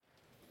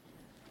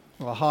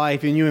Well, hi,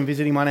 if you're new and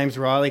visiting, my name's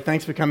Riley.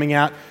 Thanks for coming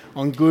out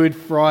on Good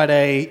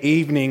Friday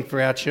evening for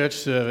our church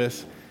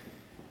service.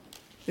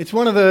 It's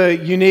one of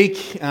the unique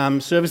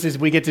services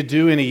we get to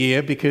do in a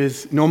year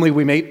because normally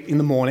we meet in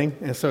the morning,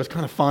 and so it's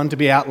kind of fun to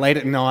be out late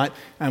at night.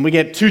 And we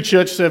get 2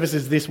 church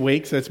services this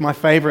week, so it's my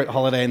favourite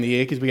holiday in the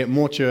year because we get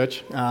more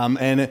church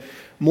and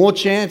more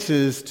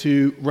chances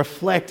to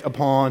reflect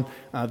upon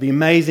the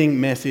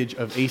amazing message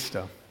of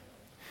Easter.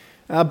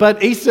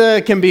 But Easter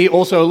can be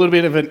also a little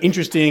bit of an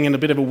interesting and a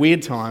bit of a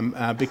weird time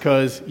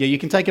because, you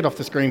can take it off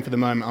the screen for the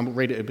moment. I'll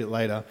read it a bit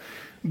later.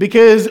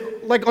 Because,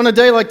 on a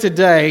day like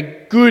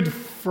today, Good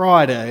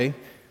Friday,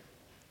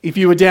 if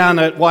you were down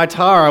at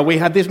Waitara, we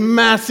had this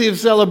massive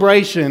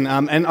celebration.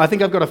 And I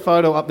think I've got a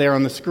photo up there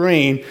on the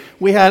screen.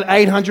 We had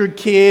 800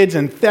 kids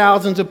and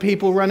thousands of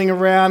people running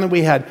around, and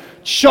we had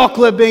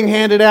chocolate being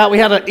handed out. We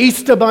had an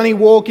Easter bunny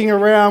walking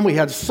around. We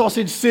had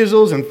sausage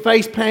sizzles and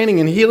face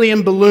painting and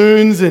helium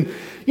balloons, and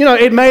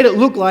it made it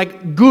look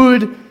like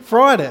Good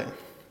Friday.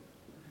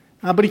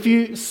 But if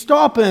you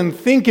stop and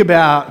think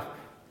about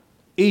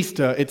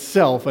Easter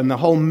itself and the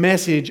whole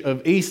message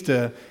of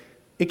Easter,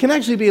 it can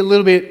actually be a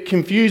little bit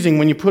confusing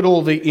when you put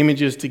all the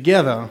images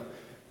together.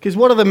 Because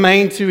what are the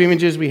main 2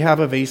 images we have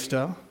of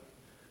Easter?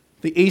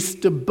 The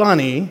Easter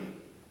bunny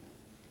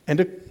and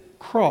a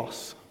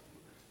cross.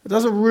 It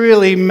doesn't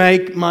really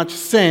make much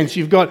sense.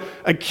 You've got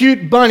a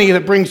cute bunny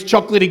that brings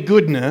chocolatey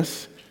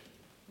goodness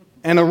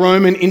and a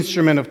Roman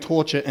instrument of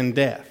torture and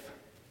death.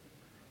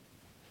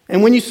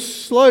 And when you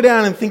slow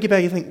down and think about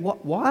it, you think,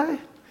 why?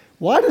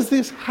 Why does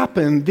this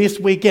happen this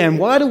weekend?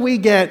 Why do we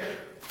get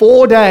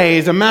 4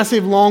 days, a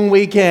massive long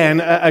weekend,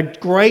 a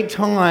great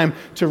time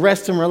to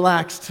rest and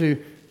relax,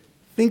 to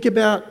think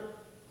about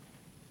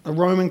a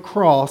Roman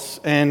cross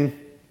and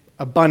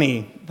a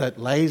bunny that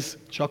lays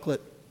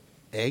chocolate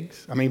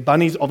eggs? I mean,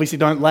 bunnies obviously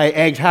don't lay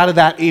eggs. How did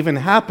that even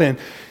happen?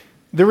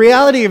 The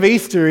reality of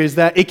Easter is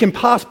that it can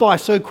pass by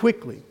so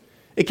quickly.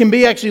 It can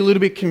be actually a little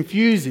bit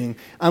confusing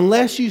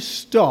unless you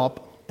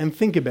stop and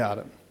think about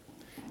it.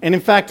 And in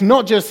fact,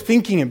 not just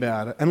thinking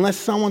about it, unless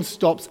someone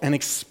stops and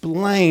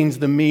explains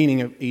the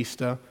meaning of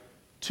Easter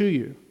to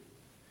you.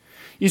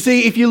 You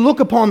see, if you look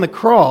upon the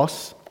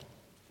cross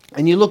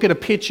and you look at a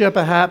picture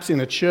perhaps in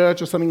a church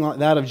or something like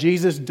that of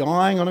Jesus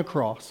dying on a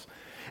cross,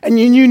 and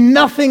you knew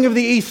nothing of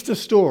the Easter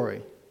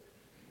story,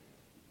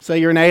 say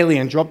you're an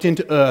alien dropped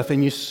into earth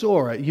and you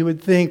saw it, you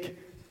would think,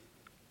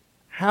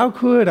 how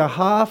could a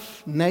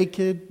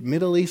half-naked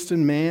Middle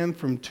Eastern man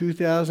from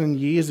 2,000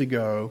 years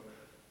ago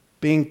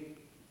being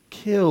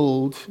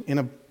killed in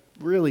a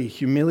really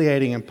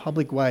humiliating and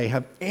public way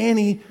have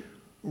any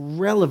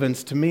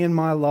relevance to me and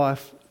my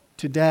life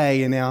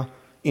today in our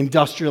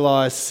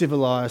industrialized,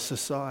 civilized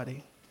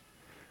society?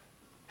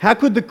 How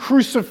could the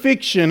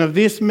crucifixion of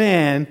this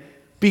man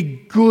be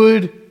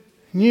good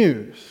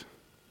news?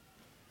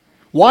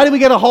 Why do we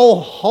get a whole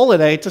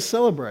holiday to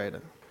celebrate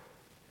it?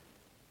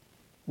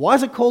 Why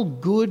is it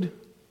called Good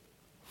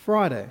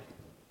Friday?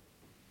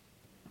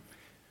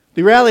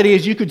 The reality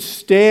is you could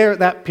stare at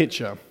that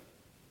picture.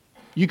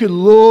 You could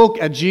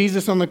look at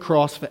Jesus on the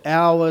cross for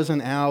hours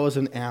and hours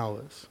and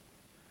hours,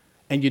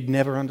 and you'd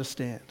never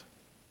understand.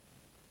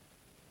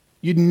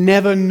 You'd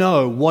never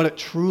know what it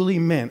truly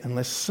meant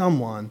unless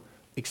someone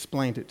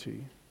explained it to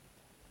you.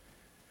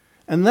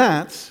 And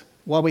that's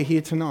why we're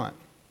here tonight,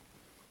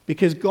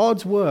 because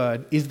God's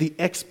Word is the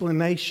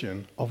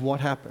explanation of what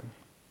happened.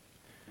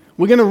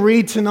 We're going to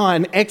read tonight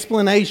an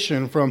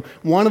explanation from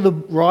one of the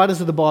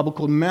writers of the Bible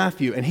called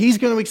Matthew, and he's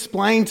going to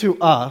explain to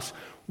us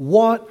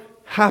what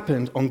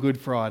happened on Good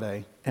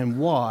Friday and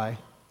why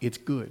it's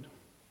good.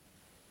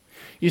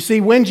 You see,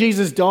 when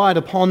Jesus died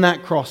upon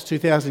that cross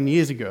 2,000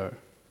 years ago,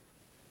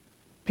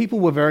 people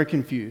were very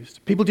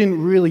confused. People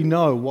didn't really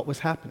know what was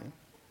happening.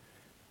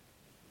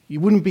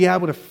 You wouldn't be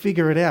able to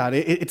figure it out.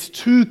 It's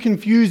too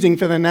confusing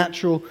for the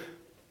natural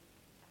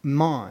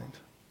mind.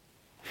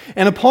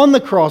 And upon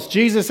the cross,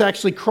 Jesus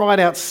actually cried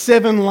out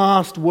 7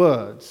 last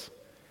words.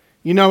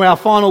 Our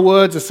final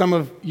words are some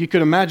of, you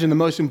could imagine, the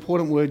most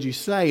important words you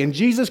say. And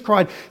Jesus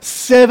cried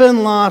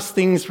 7 last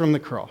things from the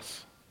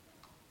cross.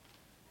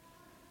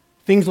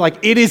 Things like,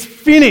 "It is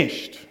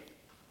finished.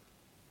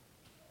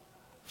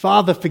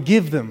 Father,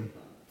 forgive them,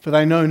 for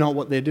they know not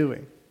what they're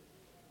doing."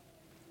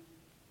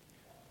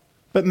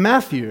 But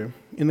Matthew,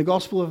 in the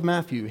Gospel of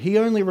Matthew, he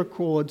only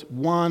records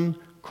 1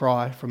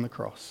 cry from the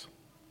cross.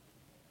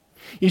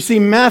 You see,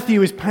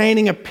 Matthew is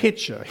painting a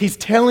picture. He's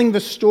telling the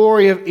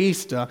story of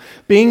Easter,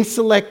 being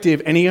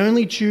selective, and he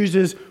only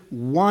chooses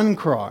 1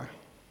 cry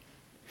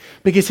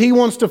because he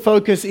wants to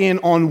focus in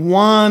on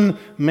 1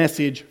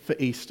 message for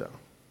Easter.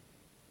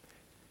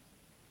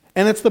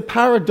 And it's the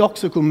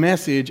paradoxical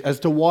message as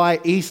to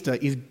why Easter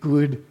is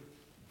Good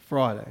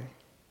Friday.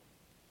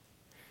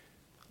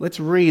 Let's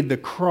read the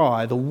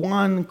cry, the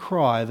 1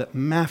 cry that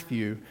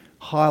Matthew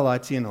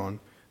highlights in on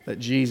that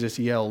Jesus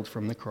yelled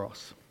from the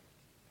cross.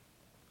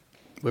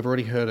 We've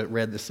already heard it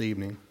read this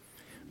evening.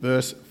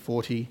 Verse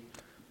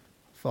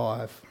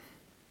 45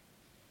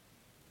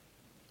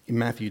 in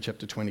Matthew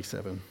chapter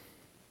 27.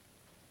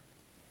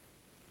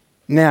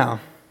 Now,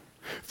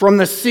 From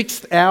the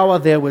 6th hour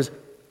there was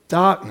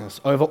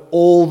darkness over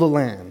all the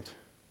land.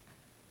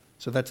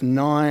 So that's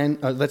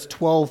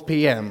 12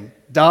 p.m.,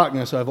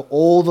 darkness over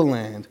all the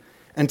land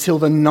until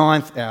the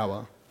 9th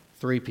hour,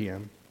 3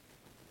 p.m.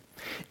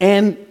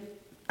 And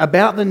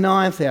about the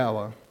 9th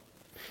hour,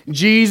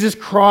 Jesus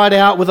cried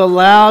out with a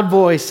loud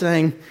voice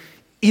saying,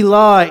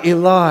 Eli,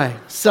 Eli,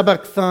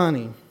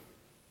 sabachthani,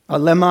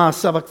 lema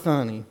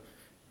sabachthani,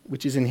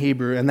 which is in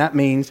Hebrew, and that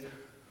means,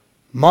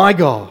 my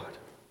God,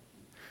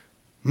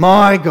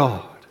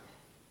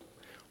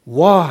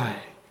 why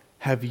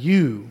have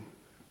you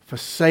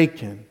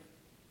forsaken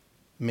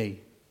me?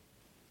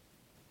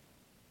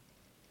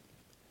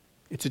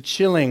 It's a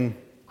chilling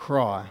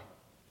cry.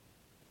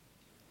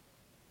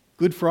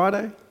 Good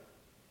Friday?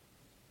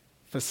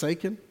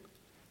 Forsaken?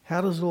 How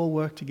does it all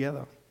work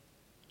together?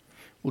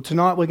 Well,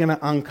 tonight we're going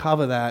to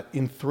uncover that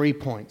in 3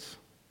 points.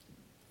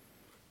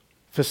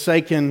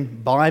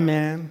 Forsaken by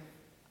man,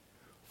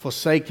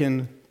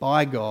 forsaken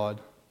by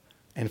God,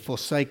 and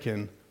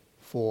forsaken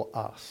for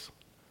us.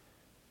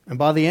 And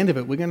by the end of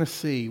it, we're going to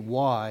see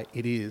why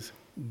it is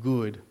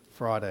Good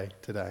Friday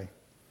today.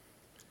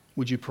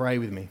 Would you pray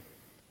with me?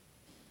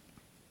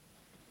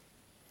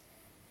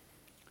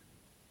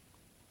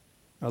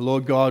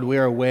 Lord God,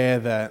 we're aware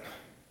that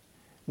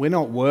we're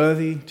not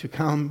worthy to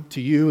come to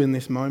you in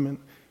this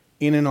moment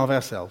in and of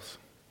ourselves.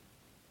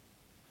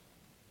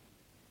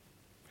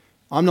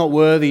 I'm not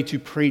worthy to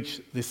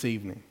preach this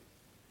evening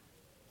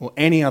or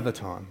any other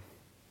time.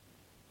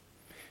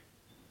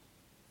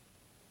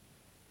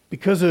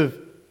 Because of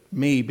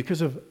me,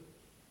 because of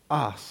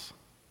us,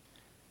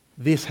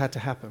 this had to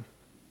happen.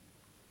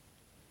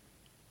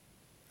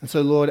 And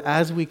so, Lord,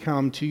 as we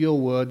come to your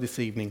word this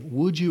evening,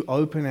 would you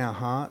open our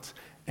hearts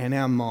and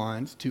our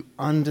minds to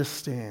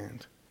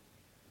understand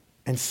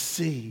and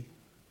see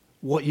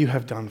what you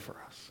have done for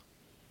us.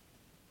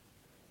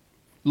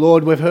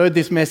 Lord, we've heard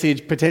this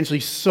message potentially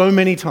so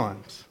many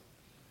times.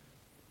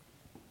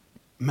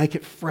 Make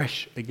it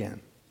fresh again.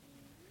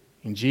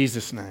 In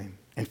Jesus' name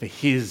and for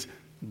his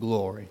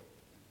glory.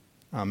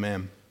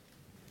 Amen.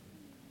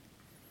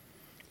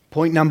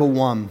 Point number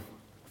 1,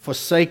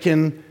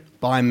 forsaken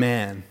by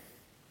man.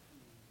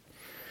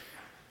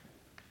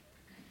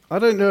 I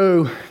don't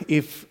know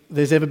if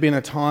there's ever been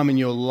a time in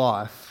your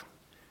life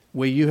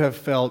where you have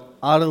felt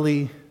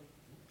utterly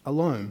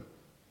alone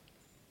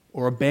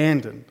or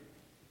abandoned,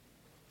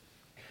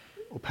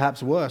 or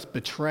perhaps worse,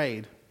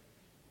 betrayed,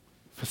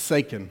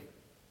 forsaken.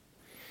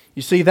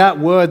 You see, that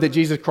word that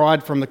Jesus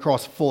cried from the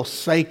cross,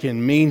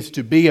 forsaken, means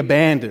to be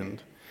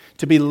abandoned,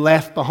 to be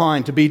left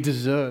behind, to be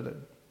deserted.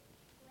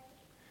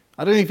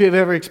 I don't know if you've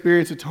ever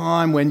experienced a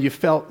time when you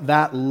felt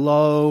that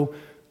low,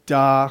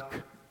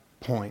 dark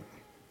point.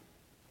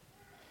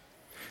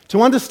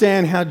 To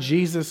understand how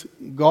Jesus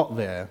got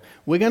there,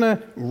 we're going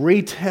to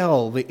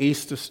retell the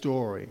Easter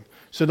story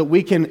so that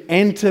we can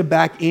enter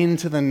back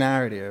into the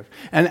narrative.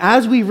 And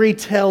as we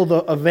retell the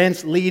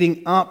events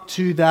leading up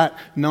to that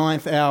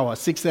 9th hour,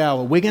 6th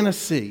hour, we're going to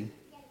see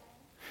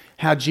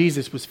how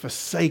Jesus was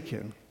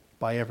forsaken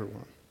by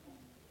everyone.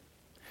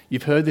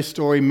 You've heard this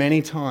story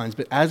many times,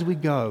 but as we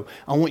go,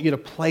 I want you to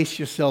place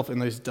yourself in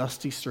those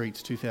dusty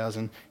streets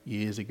 2,000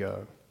 years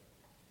ago.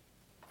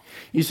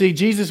 You see,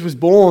 Jesus was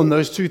born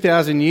those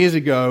 2,000 years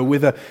ago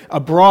with a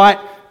bright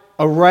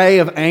array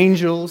of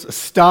angels, a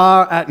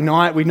star at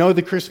night. We know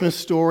the Christmas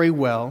story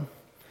well.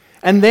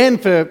 And then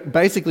for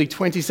basically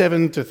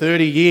 27 to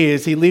 30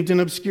 years, he lived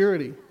in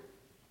obscurity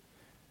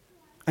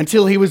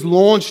until he was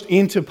launched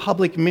into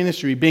public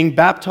ministry, being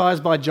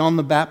baptized by John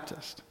the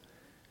Baptist.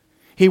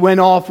 He went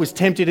off, was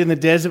tempted in the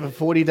desert for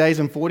 40 days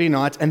and 40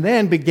 nights, and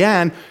then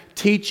began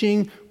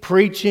teaching,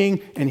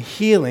 preaching, and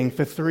healing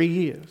for 3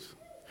 years.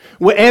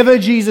 Wherever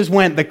Jesus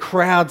went, the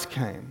crowds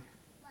came.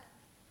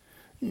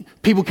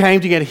 People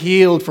came to get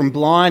healed from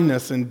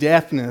blindness and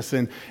deafness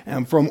and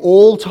from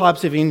all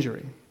types of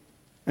injury.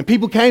 And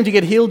people came to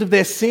get healed of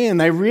their sin.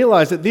 They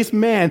realized that this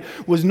man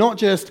was not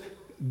just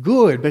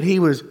good, but he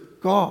was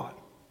God.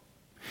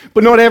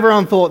 But not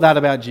everyone thought that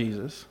about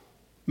Jesus.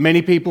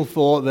 Many people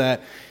thought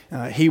that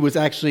he was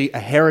actually a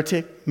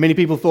heretic. Many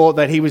people thought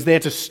that he was there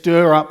to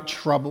stir up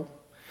trouble.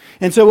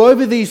 And so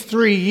over these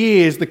 3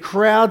 years, the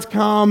crowds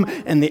come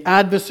and the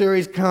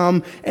adversaries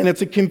come, and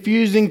it's a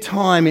confusing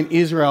time in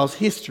Israel's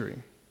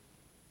history.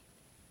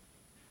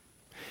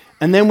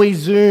 And then we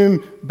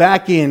zoom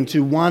back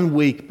into 1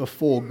 week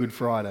before Good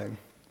Friday,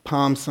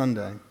 Palm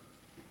Sunday.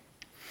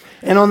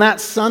 And on that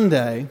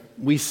Sunday,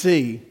 we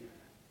see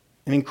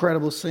an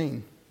incredible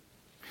scene.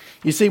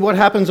 You see, what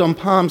happens on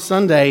Palm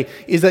Sunday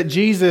is that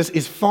Jesus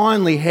is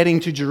finally heading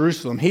to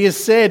Jerusalem. He has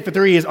said for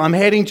 3 years, I'm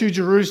heading to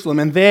Jerusalem,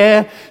 and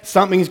there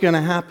something's going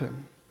to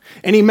happen.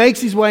 And he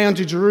makes his way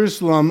onto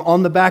Jerusalem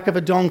on the back of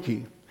a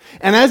donkey.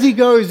 And as he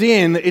goes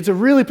in, it's a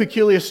really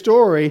peculiar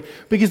story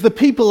because the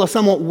people are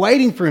somewhat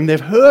waiting for him.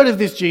 They've heard of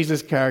this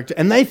Jesus character,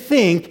 and they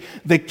think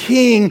the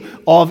king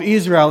of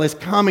Israel is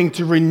coming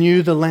to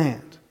renew the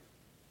land.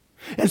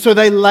 And so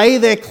they lay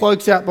their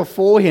cloaks out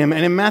before him.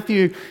 And in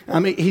Matthew,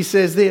 he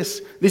says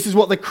this is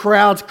what the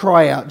crowds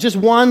cry out, just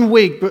 1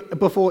 week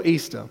before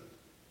Easter.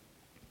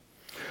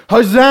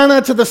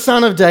 Hosanna to the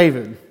Son of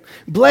David.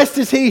 Blessed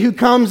is he who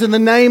comes in the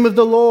name of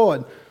the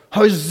Lord.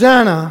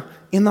 Hosanna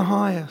in the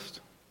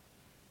highest.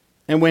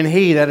 And when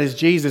he, that is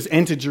Jesus,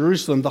 entered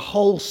Jerusalem, the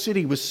whole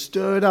city was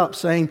stirred up,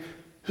 saying,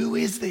 who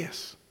is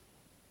this?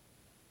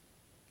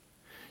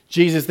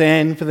 Jesus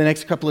then, for the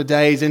next couple of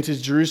days,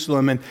 enters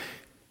Jerusalem and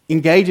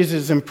engages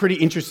in some pretty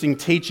interesting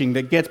teaching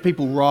that gets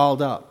people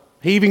riled up.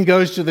 He even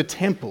goes to the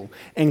temple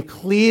and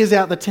clears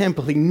out the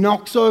temple. He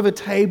knocks over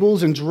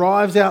tables and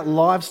drives out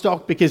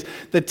livestock because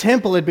the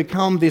temple had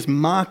become this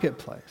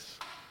marketplace.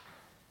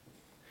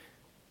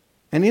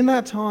 And in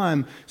that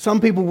time, some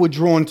people were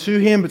drawn to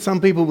him, but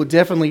some people were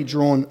definitely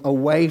drawn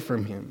away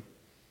from him.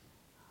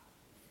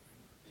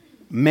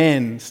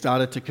 Men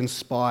started to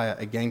conspire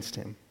against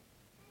him.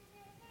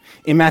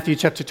 In Matthew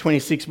chapter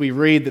 26, we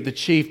read that the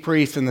chief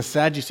priests and the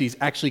Sadducees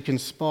actually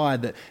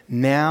conspired that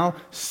now,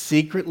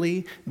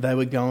 secretly, they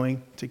were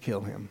going to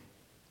kill him.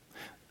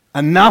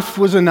 Enough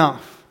was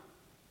enough.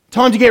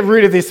 Time to get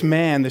rid of this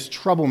man, this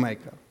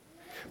troublemaker.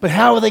 But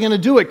how are they going to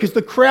do it? Because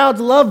the crowds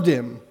loved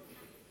him.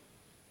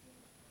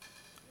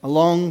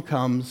 Along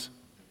comes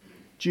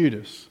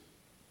Judas.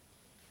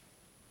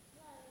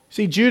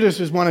 See, Judas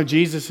was one of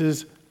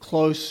Jesus'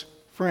 close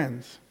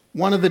friends,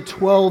 one of the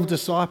 12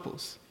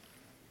 disciples.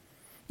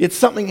 Yet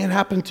something had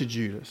happened to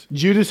Judas.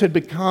 Judas had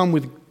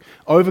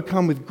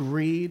overcome with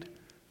greed.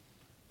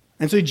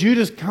 And so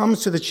Judas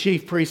comes to the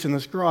chief priests and the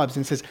scribes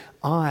and says,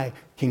 I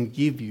can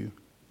give you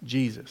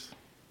Jesus.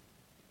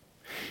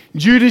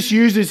 Judas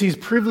uses his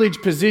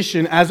privileged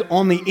position as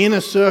on the inner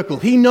circle.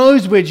 He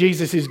knows where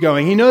Jesus is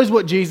going. He knows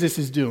what Jesus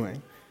is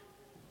doing.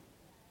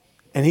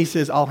 And he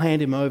says, I'll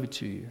hand him over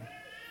to you.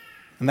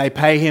 And they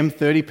pay him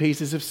 30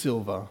 pieces of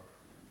silver.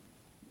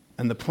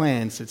 And the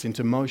plan sets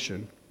into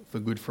motion for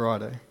Good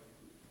Friday.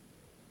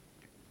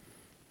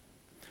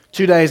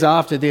 2 days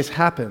after this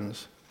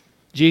happens,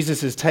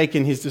 Jesus has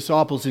taken his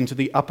disciples into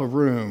the upper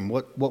room,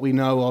 what we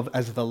know of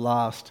as the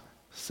Last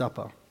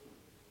Supper.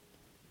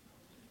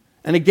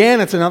 And again,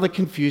 it's another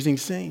confusing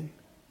scene.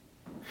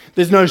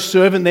 There's no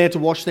servant there to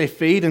wash their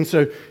feet, and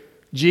so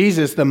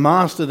Jesus, the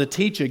master, the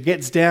teacher,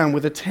 gets down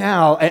with a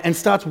towel and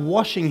starts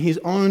washing his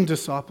own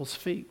disciples'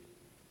 feet,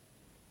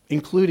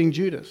 including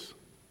Judas.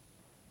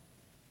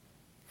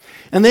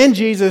 And then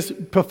Jesus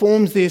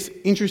performs this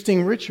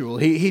interesting ritual.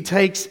 He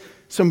takes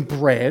some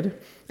bread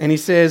and he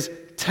says,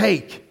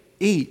 take,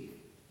 eat.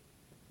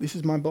 This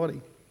is my body.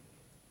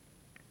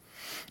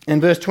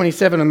 And verse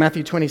 27 of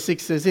Matthew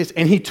 26 says this,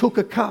 and he took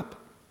a cup,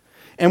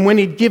 and when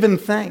he'd given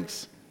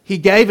thanks, he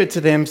gave it to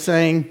them,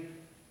 saying,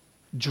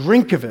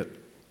 drink of it,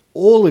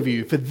 all of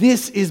you, for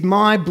this is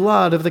my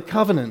blood of the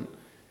covenant,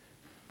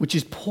 which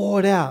is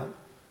poured out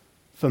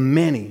for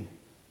many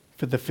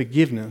for the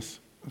forgiveness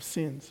of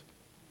sins.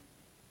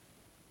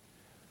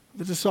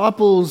 The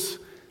disciples,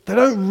 they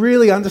don't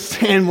really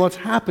understand what's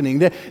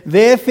happening.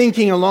 They're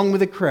thinking along with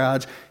the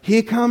crowds,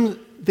 here comes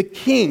the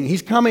king.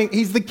 He's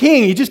the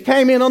king. He just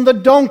came in on the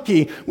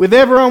donkey with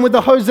everyone with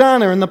the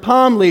hosanna and the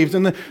palm leaves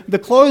and the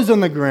clothes on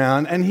the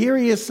ground. And here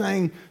he is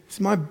saying, this is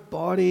my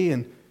body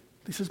and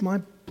this is my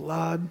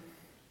blood.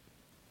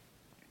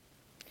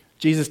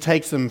 Jesus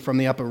takes them from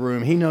the upper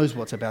room. He knows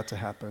what's about to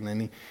happen.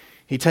 And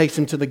he takes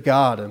them to the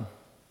garden.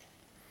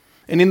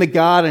 And in the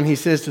garden, he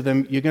says to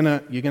them, you're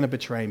gonna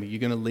betray me. You're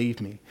going to leave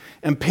me.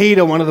 And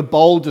Peter, one of the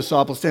bold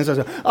disciples, stands up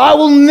and says, I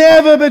will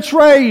never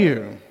betray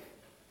you.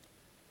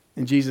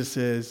 And Jesus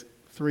says,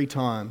 3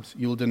 times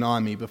you will deny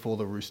me before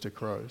the rooster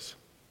crows.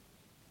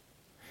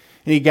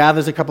 And he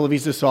gathers a couple of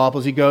his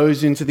disciples. He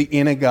goes into the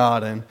inner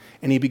garden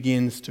and he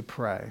begins to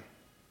pray.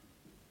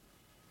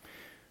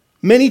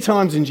 Many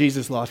times in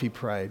Jesus' life he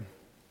prayed.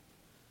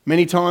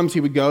 Many times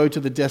he would go to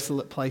the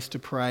desolate place to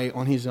pray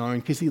on his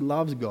own because he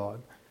loves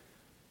God.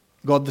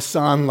 God the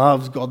Son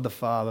loves God the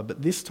Father,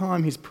 but this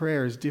time his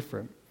prayer is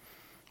different.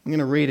 I'm going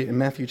to read it in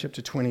Matthew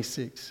chapter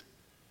 26.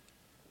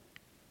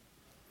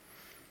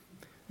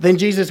 Then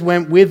Jesus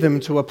went with them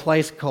to a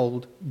place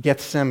called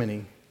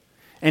Gethsemane,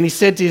 and he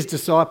said to his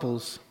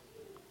disciples,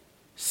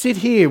 sit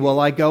here while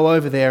I go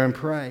over there and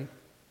pray.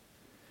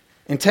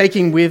 And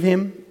taking with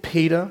him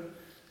Peter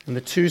and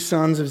the 2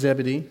 sons of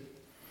Zebedee,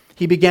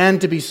 he began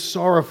to be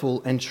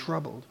sorrowful and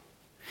troubled.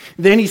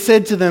 Then he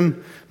said to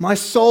them, my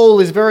soul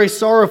is very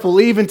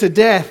sorrowful, even to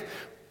death.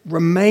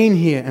 Remain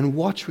here and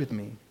watch with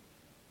me.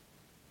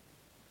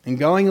 And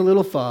going a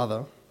little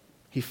farther,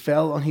 he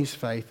fell on his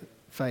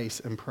face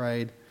and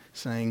prayed,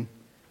 saying,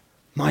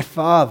 my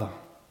Father,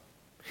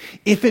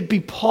 if it be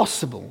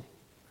possible,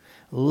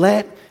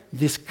 let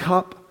this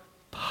cup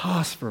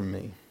pass from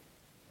me.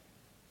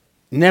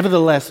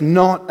 Nevertheless,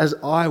 not as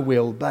I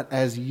will, but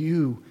as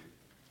you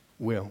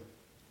will.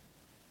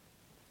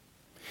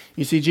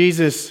 You see,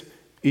 Jesus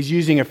is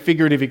using a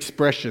figurative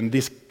expression,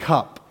 this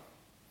cup.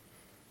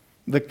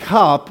 The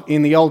cup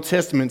in the Old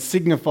Testament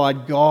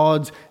signified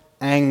God's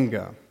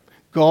anger,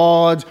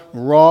 God's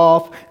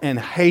wrath and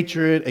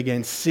hatred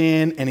against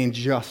sin and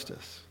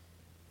injustice.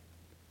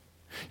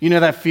 You know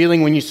that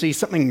feeling when you see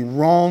something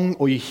wrong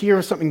or you hear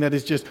of something that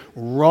is just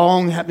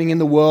wrong happening in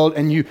the world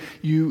and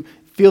you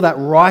feel that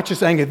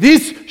righteous anger.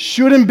 This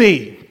shouldn't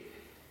be.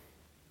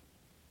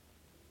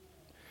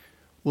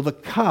 Well, the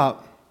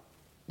cup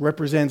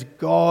represents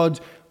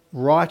God's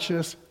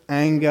righteous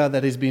anger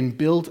that has been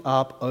built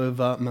up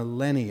over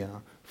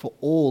millennia for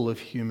all of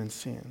human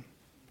sin.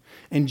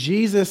 And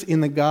Jesus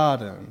in the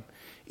garden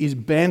is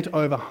bent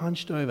over,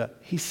 hunched over.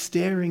 He's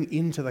staring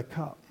into the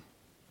cup.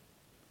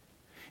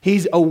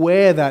 He's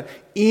aware that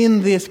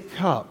in this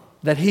cup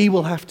that he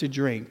will have to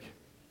drink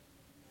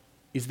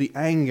is the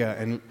anger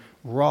and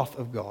wrath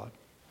of God.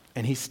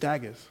 And he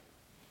staggers.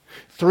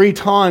 3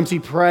 times he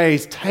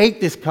prays,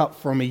 "Take this cup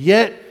from me,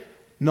 yet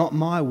not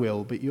my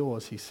will, but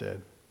yours," he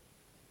said.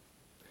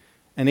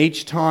 And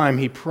each time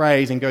he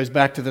prays and goes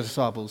back to the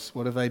disciples,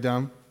 what have they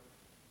done?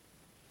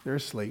 They're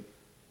asleep.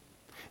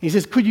 He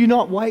says, "Could you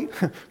not wait?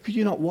 Could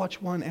you not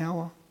watch 1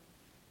 hour?"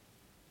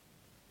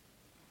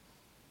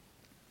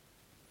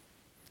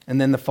 And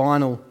then the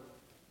final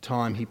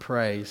time he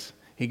prays,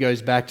 he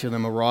goes back to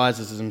them,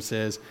 arises and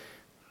says,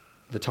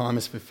 "The time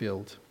is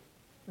fulfilled."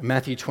 And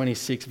Matthew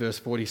 26, verse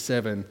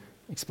 47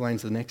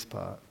 explains the next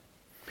part.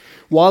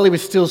 While he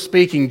was still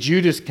speaking,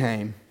 Judas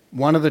came,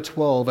 one of the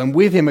 12, and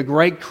with him a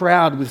great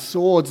crowd with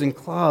swords and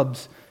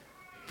clubs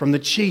from the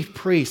chief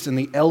priests and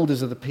the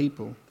elders of the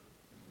people.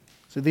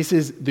 So this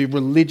is the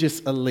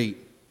religious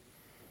elite,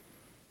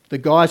 the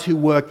guys who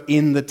work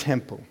in the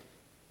temple.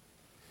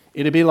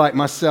 It'd be like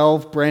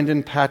myself,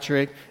 Brendan,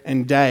 Patrick,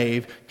 and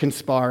Dave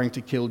conspiring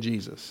to kill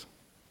Jesus.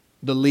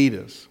 The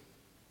leaders.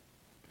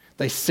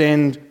 They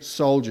send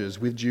soldiers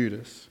with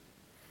Judas.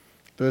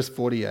 Verse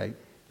 48.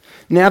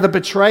 Now the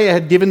betrayer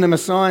had given them a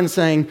sign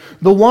saying,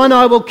 "The one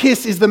I will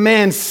kiss is the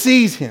man,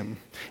 seize him."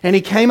 And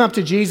he came up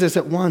to Jesus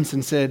at once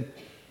and said,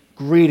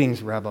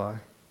 "Greetings, Rabbi."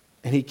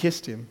 And he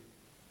kissed him.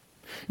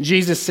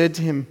 Jesus said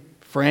to him,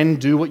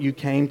 "Friend, do what you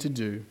came to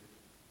do."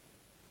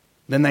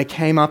 Then they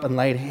came up and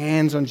laid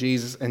hands on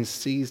Jesus and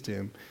seized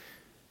him.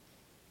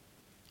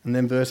 And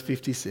then verse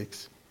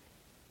 56.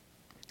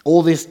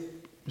 All this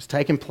was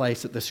taking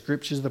place that the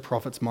scriptures of the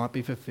prophets might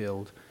be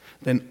fulfilled.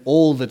 Then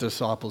all the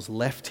disciples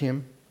left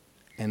him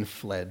and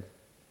fled.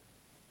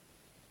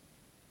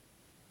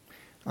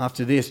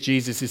 After this,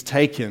 Jesus is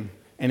taken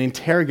and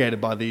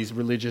interrogated by these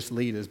religious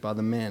leaders, by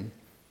the men.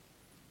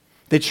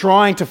 They're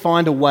trying to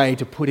find a way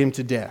to put him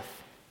to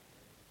death.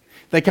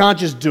 They can't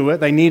just do it.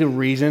 They need a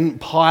reason.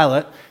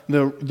 Pilate,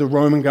 the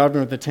Roman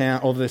governor of the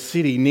town, of the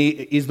city,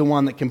 is the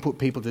one that can put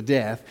people to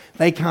death.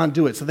 They can't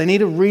do it. So they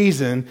need a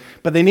reason,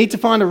 but they need to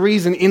find a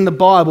reason in the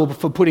Bible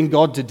for putting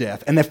God to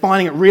death. And they're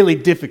finding it really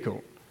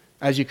difficult,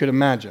 as you could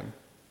imagine.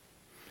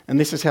 And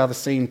this is how the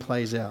scene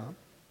plays out.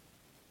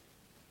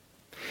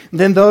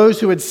 Then those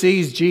who had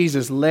seized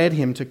Jesus led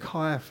him to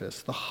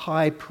Caiaphas, the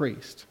high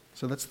priest.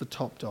 So that's the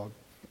top dog,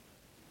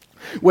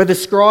 where the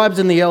scribes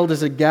and the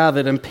elders had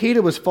gathered, and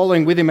Peter was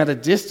following with him at a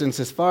distance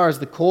as far as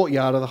the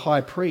courtyard of the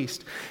high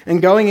priest.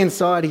 And going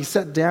inside, he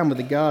sat down with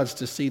the guards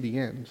to see the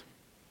end.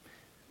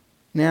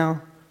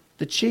 Now,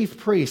 the chief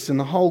priests and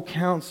the whole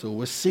council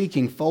were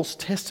seeking false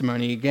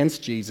testimony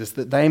against Jesus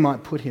that they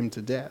might put him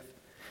to death.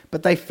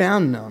 But they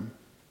found none.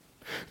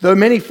 Though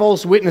many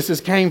false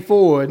witnesses came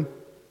forward,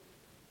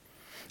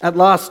 at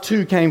last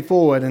 2 came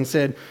forward and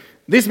said,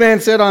 "This man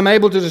said, I'm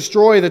able to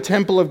destroy the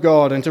temple of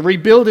God and to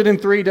rebuild it in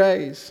 3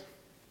 days."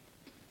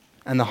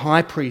 And the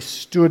high priest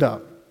stood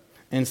up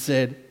and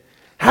said,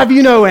 "Have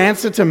you no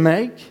answer to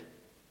make?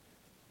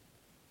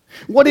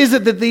 What is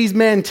it that these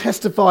men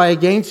testify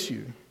against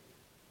you?"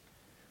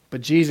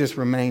 But Jesus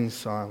remained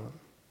silent.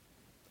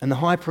 And the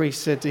high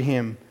priest said to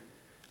him,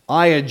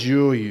 "I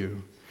adjure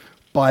you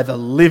by the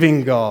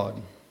living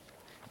God,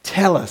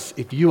 tell us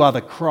if you are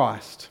the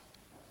Christ,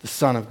 the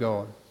Son of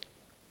God."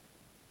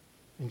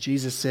 And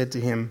Jesus said to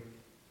him,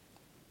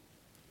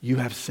 "You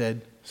have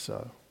said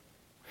so.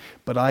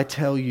 But I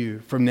tell you,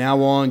 from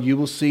now on you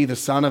will see the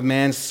Son of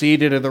Man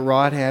seated at the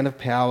right hand of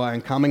power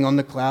and coming on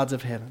the clouds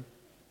of heaven."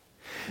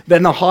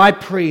 Then the high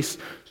priest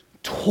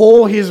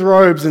tore his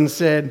robes and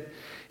said,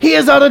 "He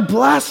has uttered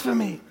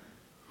blasphemy.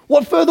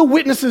 What further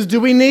witnesses do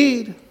we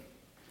need?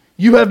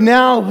 You have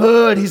now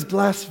heard his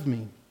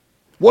blasphemy.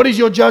 What is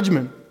your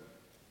judgment?"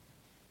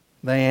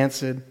 They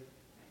answered,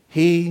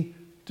 "He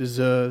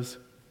deserves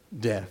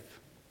death."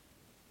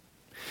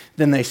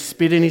 Then they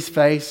spit in his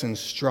face and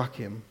struck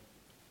him,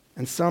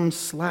 and some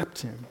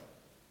slapped him,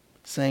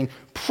 saying,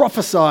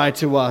 "Prophesy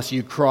to us,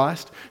 you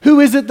Christ. Who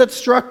is it that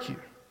struck you?"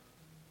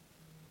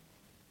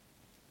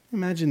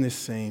 Imagine this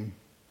scene.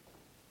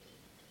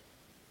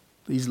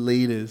 These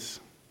leaders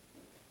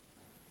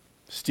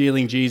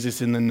stealing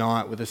Jesus in the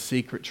night with a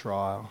secret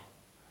trial,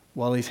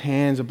 while his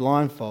hands are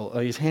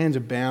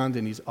bound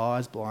and his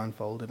eyes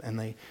blindfolded, and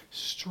they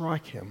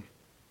strike him,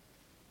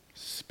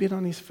 spit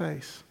on his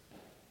face,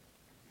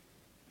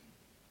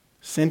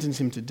 sentence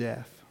him to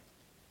death.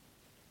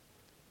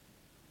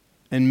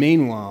 And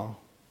meanwhile,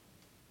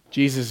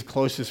 Jesus'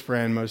 closest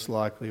friend, most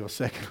likely, or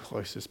second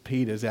closest,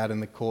 Peter's out in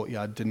the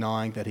courtyard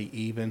denying that he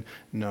even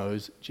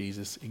knows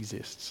Jesus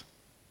exists.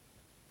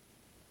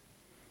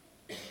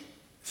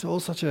 It's all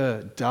such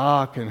a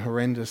dark and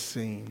horrendous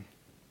scene.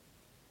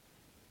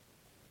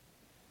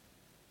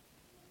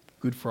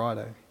 Good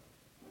Friday.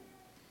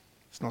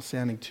 It's not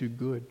sounding too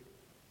good.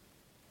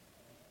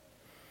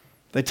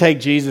 They take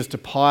Jesus to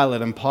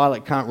Pilate, and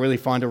Pilate can't really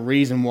find a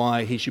reason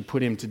why he should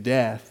put him to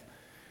death.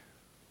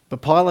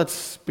 But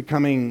Pilate's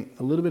becoming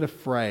a little bit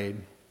afraid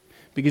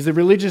because the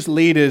religious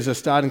leaders are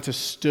starting to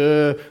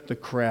stir the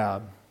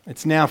crowd.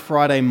 It's now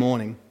Friday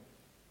morning,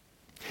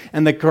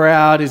 and the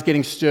crowd is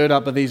getting stirred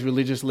up by these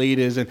religious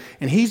leaders, and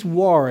he's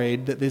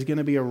worried that there's going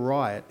to be a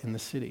riot in the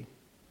city.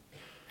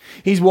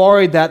 He's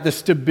worried that the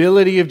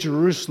stability of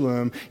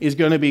Jerusalem is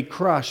going to be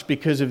crushed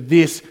because of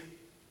this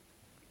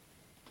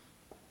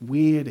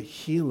weird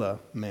healer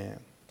man.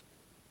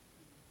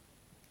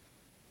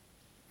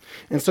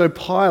 And so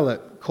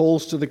Pilate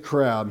calls to the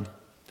crowd.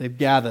 They've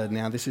gathered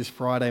now. This is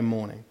Friday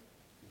morning.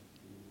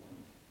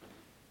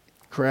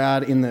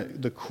 Crowd in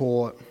the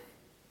court.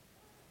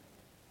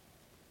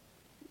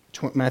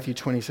 Matthew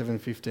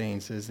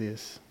 27:15 says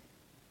this.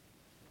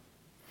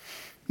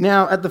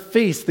 Now, at the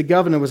feast, the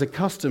governor was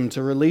accustomed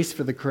to release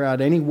for the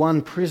crowd any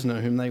one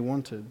prisoner whom they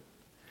wanted.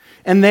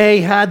 And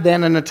they had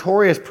then a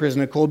notorious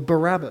prisoner called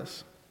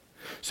Barabbas.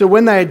 So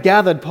when they had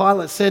gathered,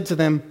 Pilate said to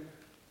them,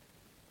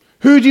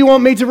 "Who do you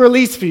want me to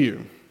release for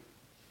you?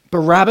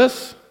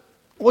 Barabbas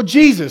or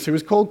Jesus, who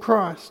is called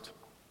Christ?"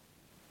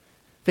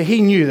 For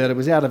he knew that it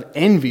was out of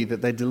envy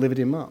that they delivered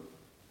him up.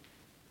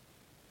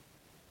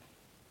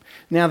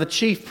 Now the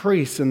chief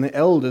priests and the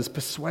elders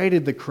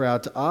persuaded the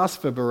crowd to ask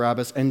for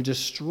Barabbas and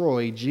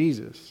destroy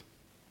Jesus.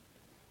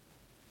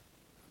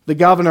 The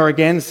governor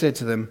again said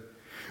to them,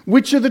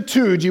 "Which of the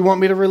two do you want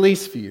me to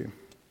release for you?"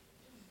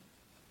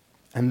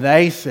 And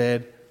they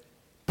said,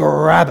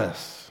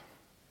 "Barabbas."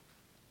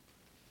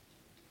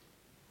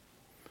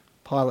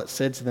 Pilate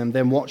said to them,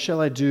 "Then what shall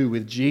I do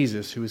with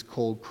Jesus, who is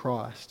called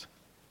Christ?"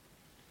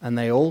 And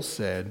they all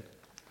said,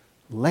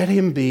 "Let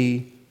him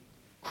be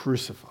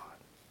crucified."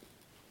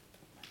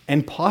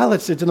 And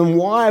Pilate said to them,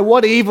 "Why?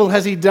 What evil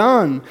has he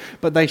done?"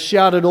 But they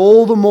shouted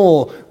all the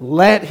more,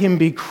 "Let him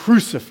be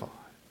crucified."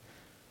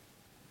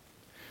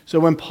 So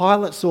when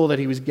Pilate saw that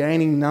he was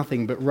gaining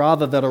nothing, but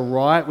rather that a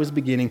riot was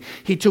beginning,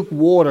 he took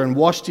water and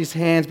washed his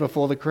hands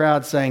before the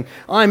crowd, saying,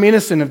 "I'm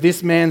innocent of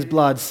this man's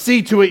blood.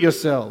 See to it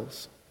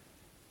yourselves."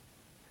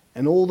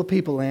 And all the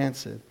people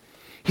answered,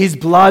 "His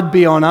blood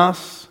be on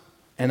us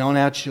and on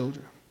our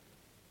children."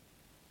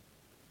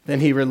 Then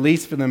he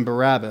released for them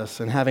Barabbas,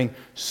 and having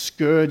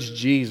scourged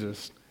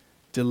Jesus,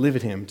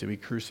 delivered him to be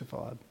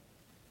crucified.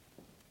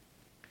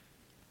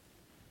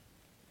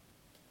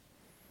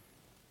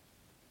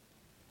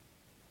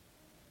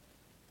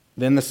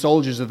 Then the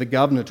soldiers of the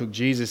governor took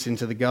Jesus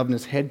into the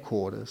governor's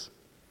headquarters,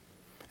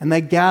 and they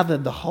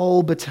gathered the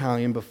whole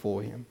battalion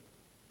before him.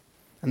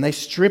 And they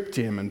stripped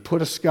him and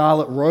put a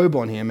scarlet robe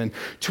on him, and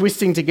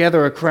twisting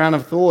together a crown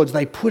of thorns,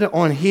 they put it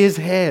on his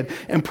head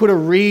and put a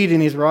reed in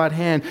his right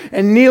hand.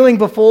 And kneeling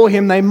before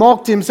him, they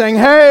mocked him, saying,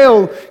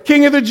 "Hail,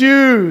 King of the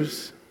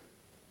Jews!"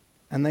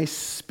 And they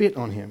spit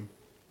on him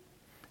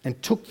and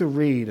took the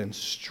reed and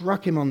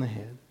struck him on the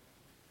head.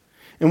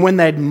 And when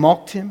they had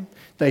mocked him,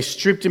 they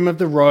stripped him of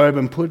the robe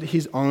and put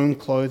his own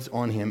clothes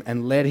on him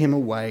and led him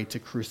away to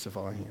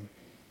crucify him.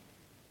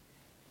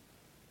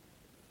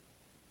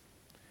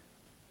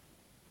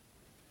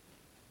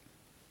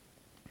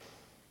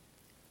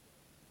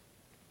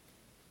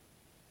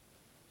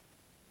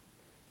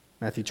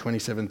 Matthew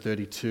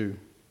 27:32.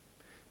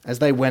 As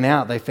they went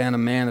out, they found a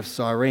man of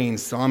Cyrene,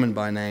 Simon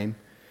by name.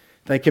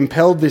 They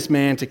compelled this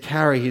man to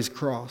carry his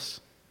cross.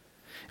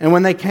 And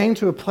when they came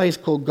to a place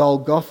called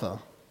Golgotha,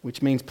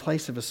 which means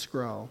place of a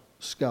skull,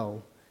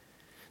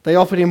 they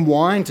offered him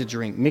wine to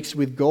drink mixed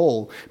with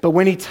gall. But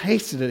when he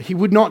tasted it, he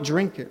would not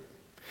drink it.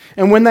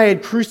 And when they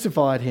had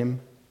crucified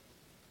him,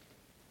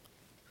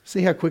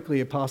 see how quickly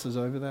it passes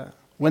over that?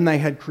 When they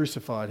had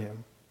crucified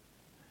him.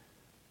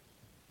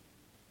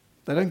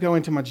 They don't go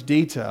into much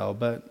detail,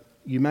 but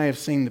you may have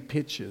seen the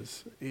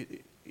pictures.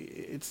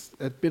 It's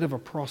a bit of a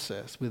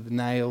process with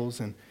nails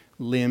and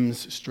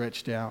limbs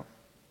stretched out.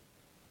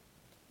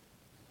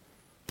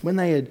 When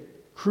they had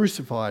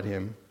crucified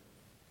him,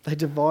 they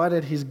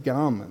divided his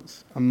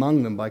garments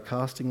among them by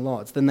casting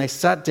lots. Then they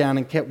sat down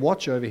and kept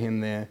watch over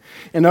him there.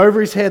 And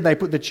over his head they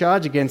put the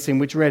charge against him,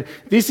 which read,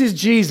 "This is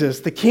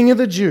Jesus, the King of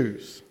the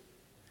Jews."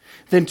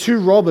 Then two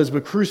robbers were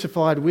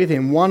crucified with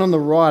him, one on the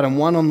right and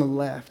one on the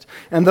left.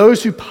 And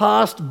those who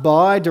passed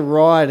by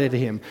derided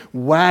him,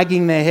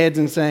 wagging their heads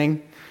and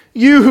saying,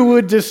 "You who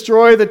would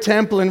destroy the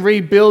temple and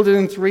rebuild it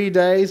in 3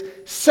 days,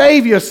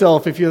 save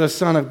yourself if you're the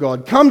Son of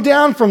God. Come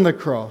down from the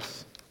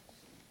cross."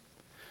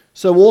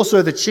 So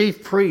also the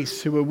chief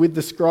priests who were with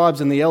the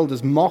scribes and the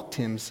elders mocked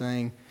him,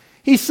 saying,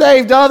 "He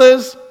saved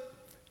others.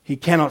 He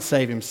cannot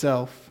save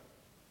himself.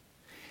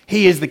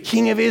 He is the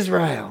King of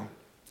Israel.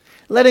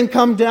 Let him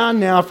come down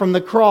now from the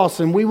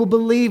cross and we will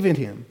believe in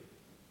him.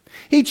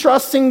 He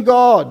trusts in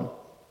God.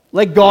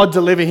 Let God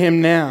deliver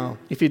him now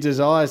if he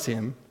desires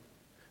him.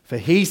 For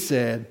he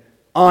said,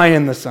 'I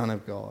am the Son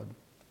of God.'"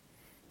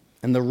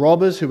 And the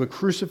robbers who were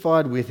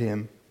crucified with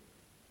him,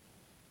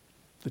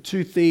 the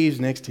two thieves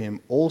next to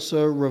him,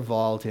 also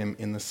reviled him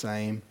in the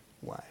same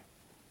way.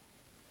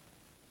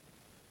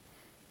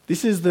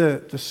 This is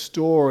the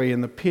story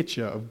and the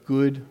picture of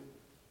Good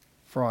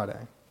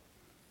Friday.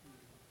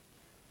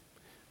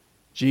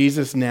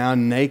 Jesus now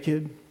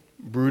naked,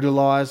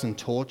 brutalized and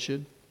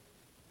tortured,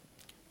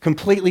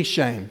 completely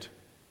shamed.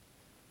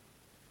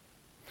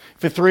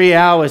 For 3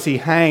 hours he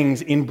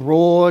hangs in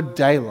broad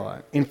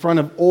daylight in front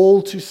of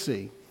all to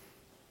see,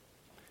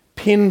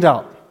 pinned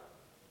up,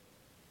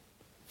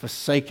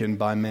 forsaken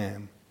by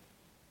man.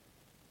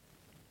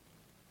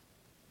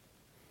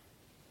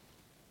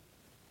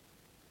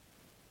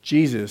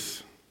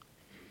 Jesus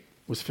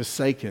was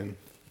forsaken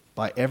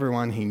by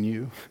everyone he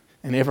knew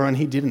and everyone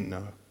he didn't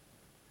know.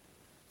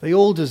 They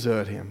all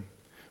desert him,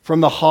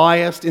 from the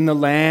highest in the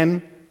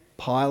land,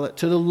 Pilate,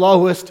 to the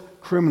lowest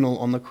criminal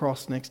on the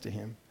cross next to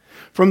him.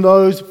 From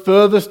those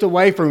furthest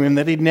away from him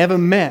that he'd never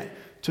met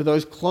to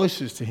those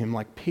closest to him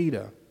like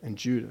Peter and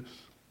Judas.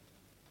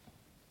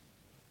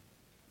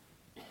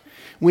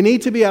 We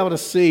need to be able to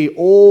see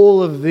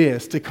all of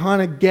this to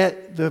kind of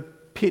get the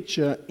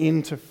picture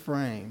into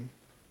frame.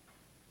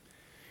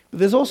 But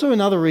there's also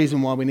another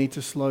reason why we need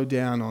to slow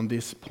down on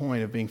this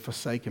point of being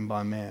forsaken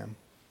by man.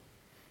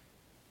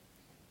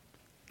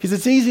 Because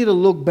it's easy to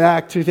look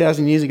back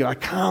 2,000 years ago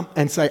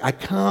and say, I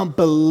can't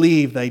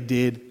believe they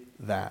did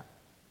that.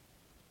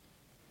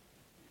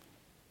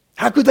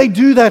 How could they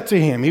do that to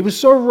him? He was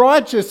so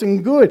righteous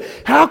and good.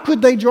 How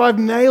could they drive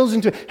nails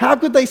into him? How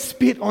could they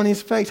spit on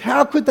his face?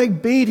 How could they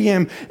beat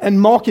him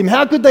and mock him?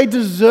 How could they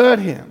desert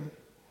him?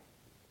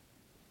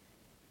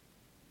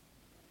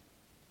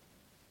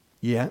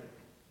 Yet,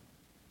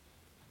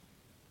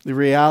 the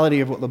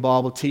reality of what the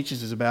Bible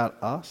teaches us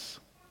about us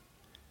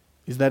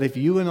is that if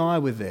you and I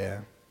were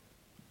there,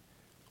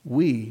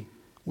 we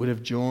would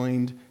have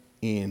joined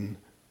in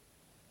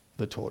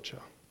the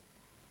torture.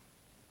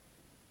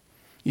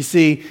 You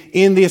see,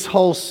 in this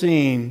whole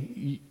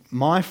scene,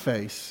 my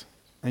face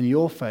and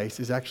your face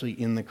is actually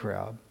in the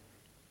crowd.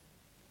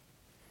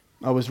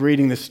 I was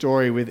reading this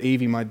story with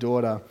Evie, my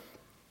daughter,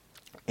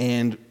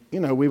 and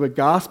we were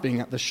gasping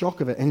at the shock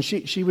of it. And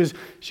she was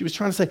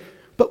trying to say,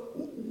 but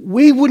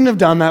we wouldn't have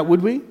done that,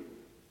 would we?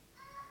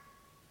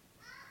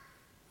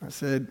 I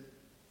said,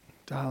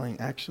 darling,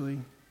 actually,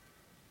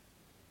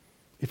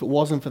 if it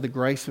wasn't for the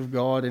grace of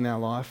God in our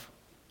life,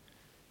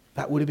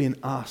 that would have been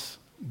us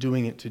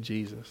doing it to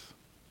Jesus.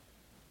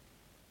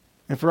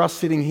 And for us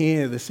sitting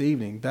here this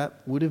evening,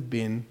 that would have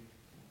been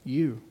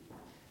you.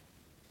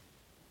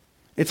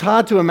 It's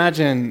hard to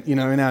imagine, in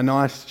our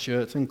nice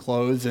shirts and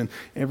clothes and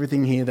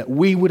everything here, that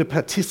we would have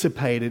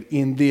participated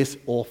in this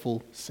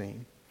awful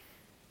scene.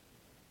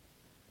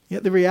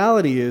 Yet the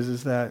reality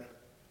is that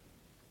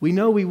we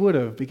know we would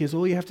have, because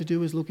all you have to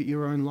do is look at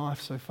your own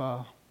life so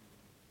far.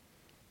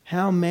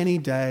 How many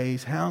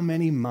days, how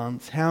many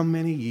months, how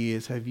many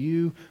years have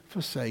you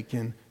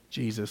forsaken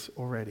Jesus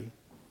already?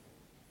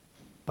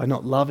 By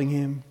not loving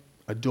him,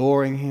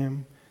 adoring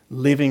him,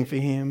 living for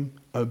him,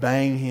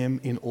 obeying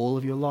him in all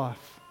of your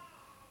life.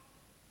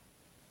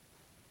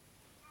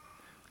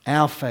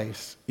 Our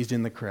face is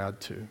in the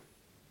crowd too.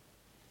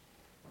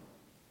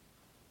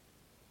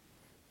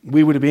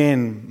 We would have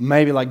been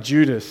maybe like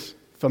Judas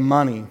for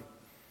money,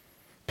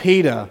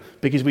 Peter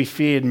because we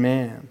feared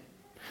man,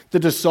 the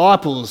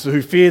disciples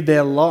who feared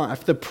their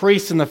life, the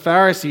priests and the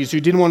Pharisees who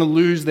didn't want to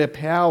lose their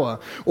power,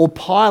 or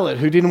Pilate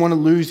who didn't want to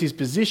lose his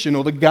position,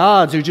 or the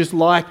guards who just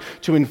liked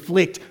to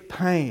inflict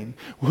pain.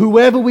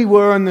 Whoever we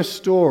were in the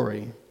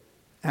story,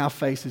 our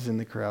face is in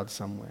the crowd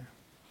somewhere.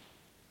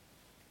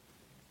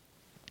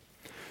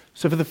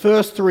 So for the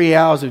first 3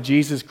 hours of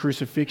Jesus'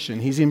 crucifixion,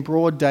 he's in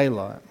broad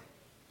daylight,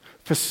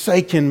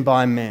 forsaken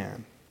by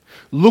man,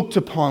 looked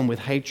upon with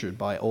hatred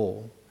by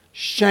all,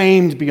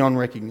 shamed beyond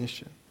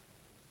recognition.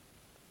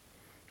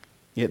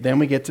 Yet then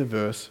we get to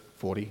verse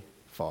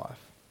 45.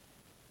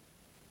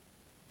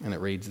 And it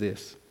reads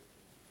this.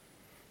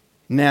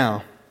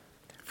 Now,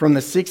 from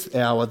the 6th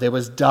hour there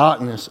was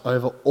darkness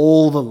over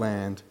all the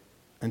land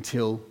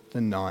until the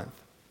 9th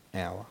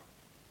hour.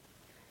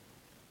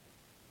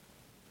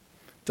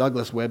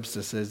 Douglas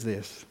Webster says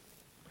this.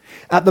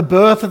 At the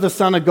birth of the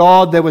Son of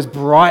God there was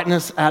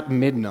brightness at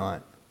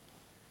midnight.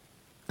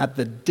 At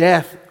the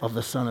death of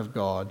the Son of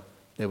God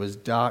there was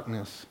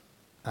darkness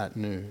at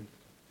noon.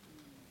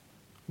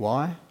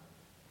 Why?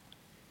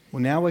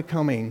 Well, now we're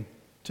coming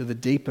to the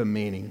deeper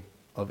meaning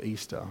of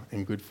Easter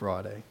and Good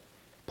Friday.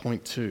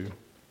 Point 2.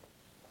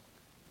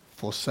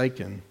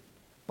 Forsaken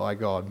by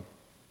God.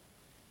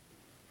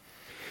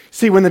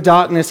 See, when the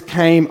darkness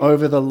came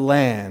over the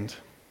land,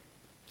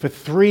 for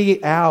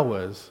 3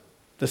 hours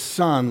the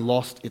sun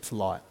lost its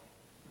light.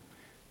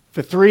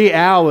 For 3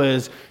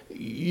 hours,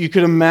 you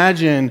could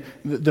imagine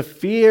the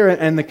fear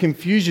and the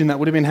confusion that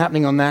would have been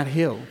happening on that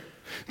hill.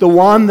 The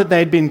one that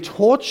they'd been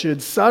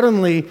tortured,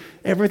 suddenly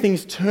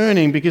everything's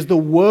turning because the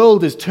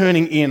world is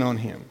turning in on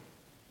him.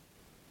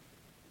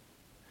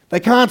 They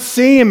can't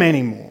see him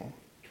anymore.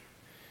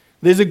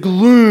 There's a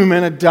gloom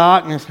and a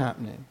darkness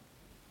happening.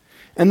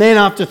 And then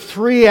after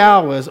 3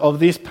 hours of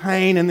this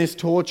pain and this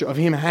torture, of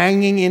him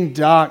hanging in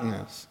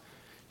darkness,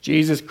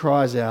 Jesus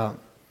cries out,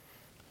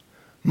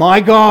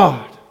 my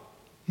God,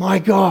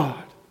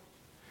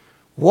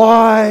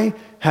 why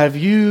have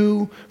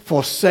you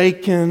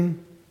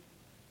forsaken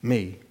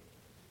me?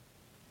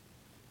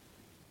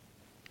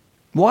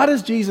 Why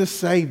does Jesus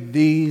say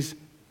these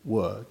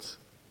words?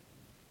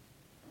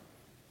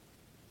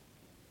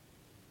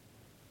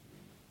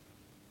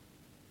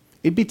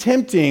 It'd be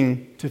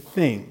tempting to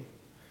think,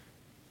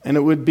 and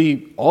it would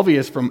be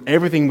obvious from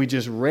everything we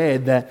just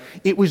read, that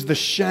it was the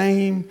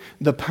shame,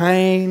 the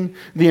pain,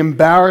 the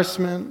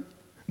embarrassment,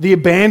 the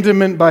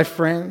abandonment by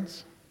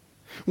friends.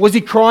 Was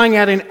he crying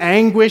out in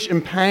anguish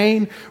and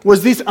pain?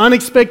 Was this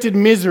unexpected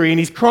misery? And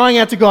he's crying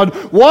out to God,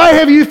 "Why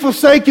have you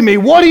forsaken me?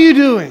 What are you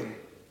doing?"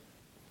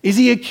 Is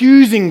he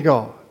accusing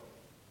God?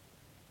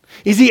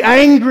 Is he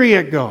angry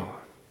at God?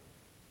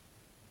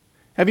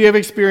 Have you ever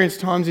experienced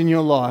times in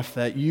your life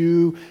that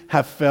you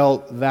have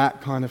felt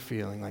that kind of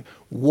feeling? Like,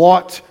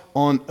 what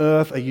on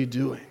earth are you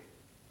doing?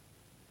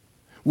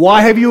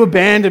 Why have you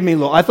abandoned me,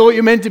 Lord? I thought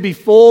you meant to be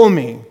for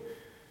me.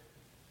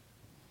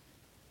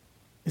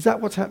 Is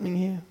that what's happening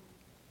here?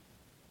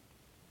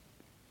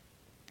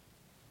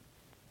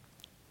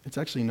 It's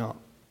actually not.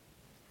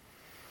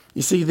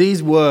 You see,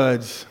 these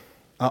words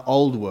are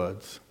old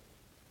words.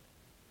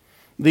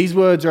 These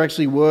words are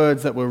actually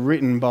words that were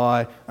written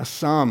by a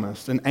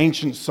psalmist, an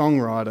ancient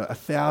songwriter,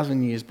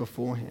 1,000 years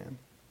beforehand.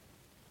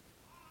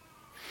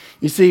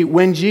 You see,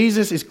 when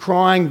Jesus is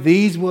crying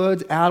these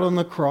words out on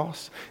the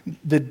cross,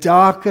 the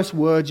darkest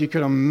words you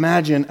could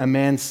imagine a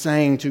man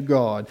saying to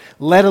God,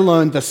 let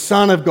alone the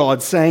Son of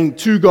God saying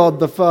to God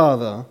the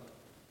Father,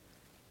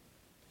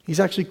 he's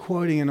actually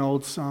quoting an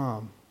old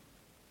psalm.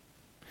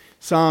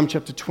 Psalm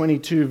chapter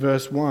 22,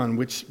 verse 1,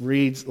 which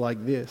reads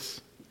like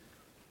this.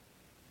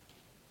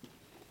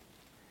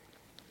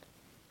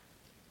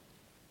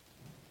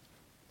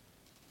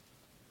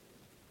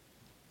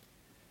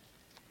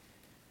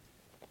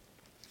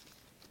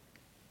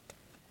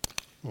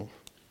 Oh,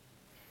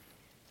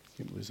 I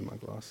keep losing my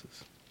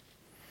glasses.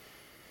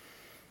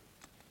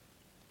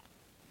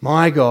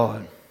 My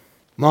God,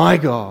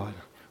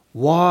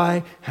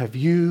 why have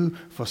you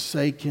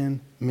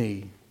forsaken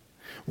me?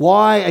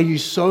 Why are you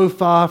so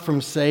far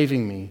from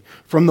saving me,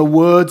 from the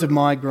words of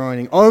my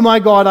groaning? Oh my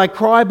God, I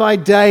cry by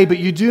day, but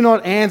you do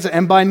not answer,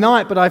 and by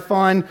night, but I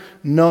find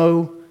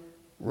no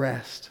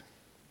rest.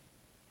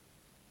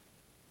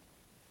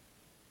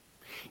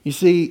 You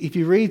see, if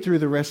you read through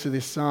the rest of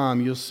this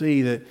psalm, you'll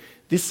see that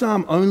this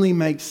psalm only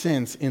makes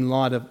sense in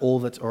light of all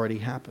that's already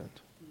happened.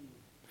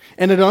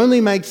 And it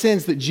only makes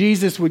sense that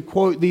Jesus would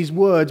quote these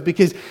words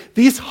because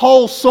this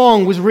whole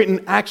song was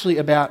written actually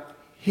about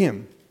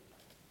him.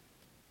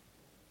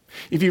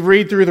 If you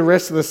read through the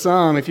rest of the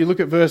psalm, if you look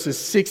at verses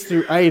 6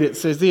 through 8, it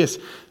says this,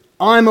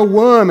 I'm a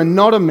worm and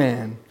not a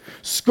man,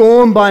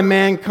 scorned by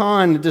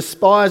mankind and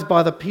despised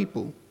by the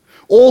people.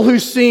 All who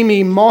see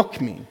me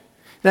mock me.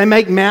 They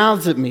make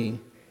mouths at me.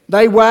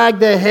 They wag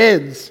their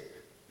heads.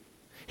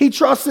 He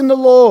trusts in the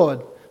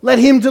Lord. Let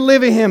him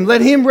deliver him.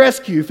 Let him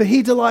rescue, for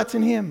he delights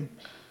in him.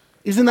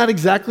 Isn't that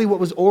exactly what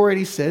was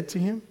already said to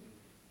him?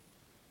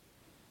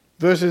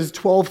 Verses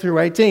 12 through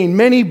 18,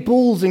 many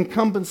bulls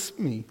encompass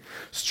me.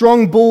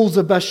 Strong bulls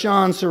of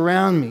Bashan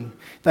surround me.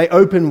 They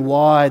open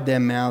wide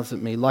their mouths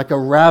at me like a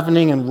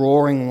ravening and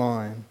roaring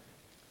lion.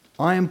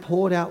 I am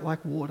poured out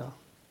like water,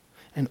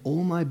 and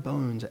all my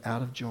bones are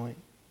out of joint.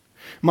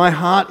 My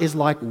heart is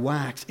like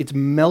wax. It's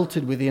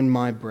melted within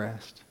my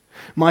breast.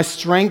 My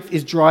strength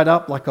is dried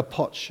up like a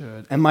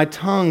potsherd, and my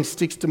tongue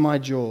sticks to my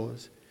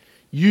jaws.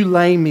 You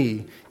lay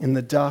me in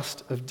the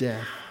dust of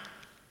death.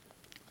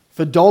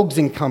 For dogs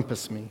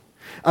encompass me.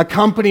 A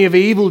company of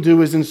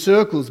evildoers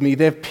encircles me.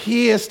 They've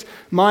pierced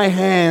my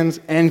hands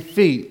and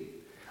feet.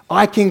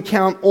 I can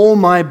count all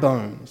my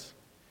bones.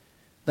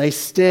 They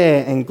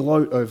stare and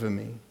gloat over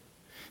me.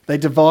 They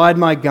divide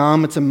my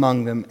garments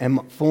among them, and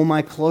for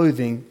my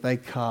clothing they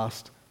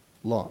cast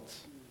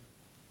lots.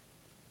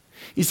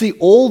 You see,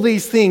 all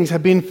these things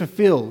have been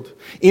fulfilled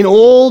in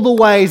all the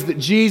ways that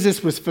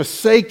Jesus was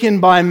forsaken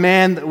by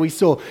man that we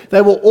saw.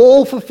 They were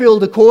all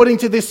fulfilled according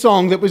to this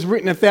song that was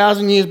written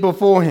 1,000 years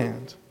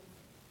beforehand.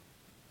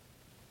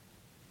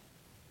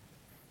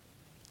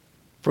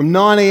 From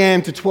 9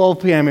 a.m. to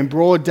 12 p.m. in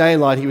broad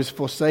daylight, he was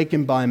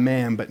forsaken by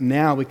man. But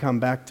now we come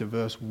back to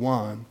verse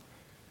 1,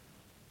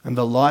 and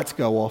the lights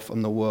go off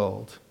on the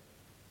world.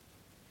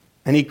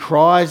 And he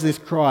cries this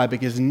cry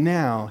because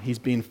now he's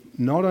been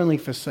not only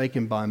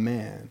forsaken by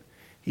man,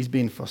 he's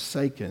been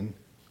forsaken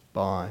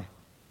by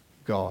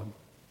God.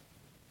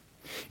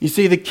 You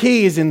see, the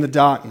key is in the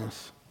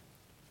darkness.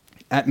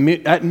 At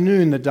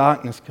noon, the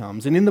darkness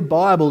comes. And in the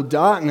Bible,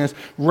 darkness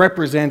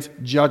represents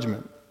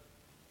judgment.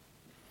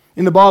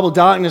 In the Bible,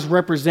 darkness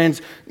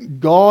represents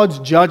God's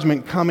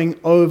judgment coming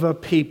over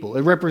people.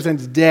 It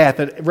represents death.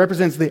 It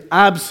represents the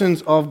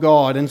absence of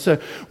God. And so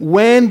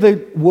when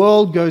the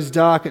world goes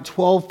dark at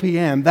 12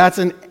 p.m., that's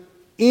an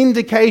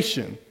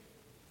indication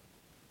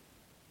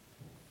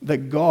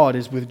that God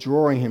is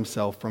withdrawing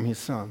himself from his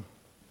Son.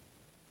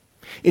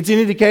 It's an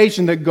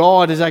indication that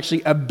God is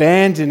actually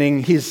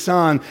abandoning his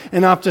Son.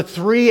 And after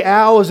 3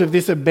 hours of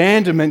this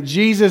abandonment,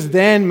 Jesus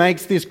then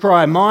makes this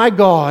cry, my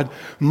God,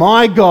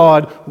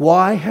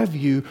 why have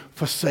you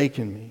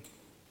forsaken me?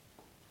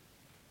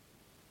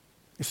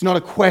 It's not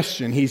a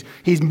question.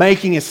 He's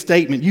making a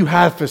statement. You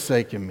have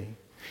forsaken me.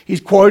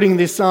 He's quoting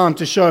this psalm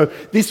to show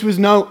this was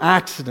no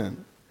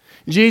accident.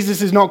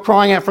 Jesus is not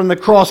crying out from the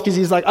cross because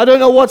he's like, I don't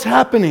know what's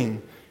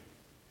happening.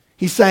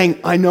 He's saying,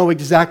 I know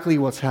exactly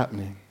what's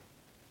happening.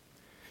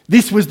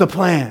 This was the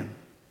plan.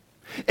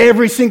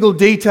 Every single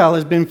detail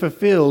has been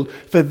fulfilled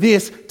for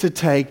this to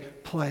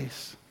take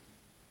place.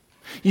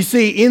 You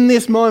see, in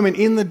this moment,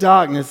 in the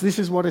darkness, this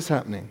is what is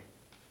happening.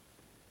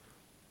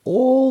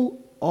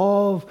 All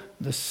of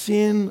the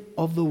sin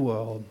of the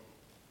world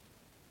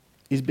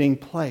is being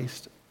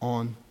placed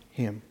on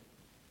him.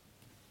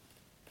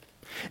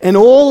 And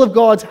all of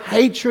God's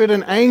hatred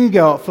and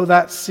anger for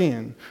that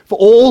sin, for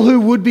all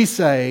who would be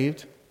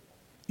saved,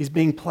 is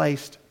being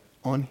placed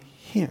on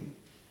him.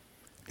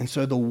 And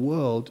so the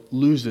world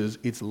loses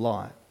its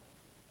light.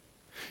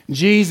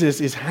 Jesus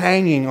is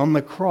hanging on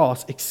the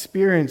cross,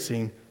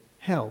 experiencing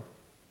hell.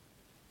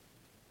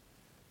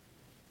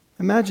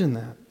 Imagine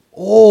that.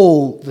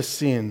 All the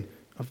sin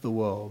of the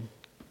world.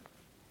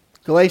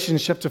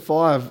 Galatians chapter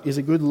 5 is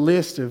a good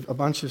list of a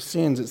bunch of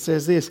sins. It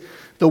says this,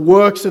 the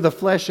works of the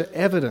flesh are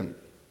evident.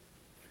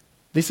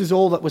 This is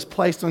all that was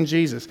placed on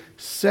Jesus.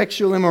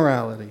 Sexual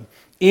immorality,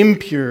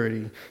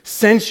 impurity,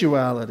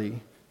 sensuality,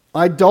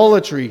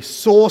 idolatry,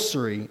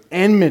 sorcery,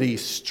 enmity,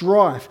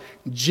 strife,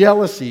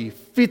 jealousy,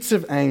 fits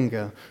of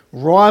anger,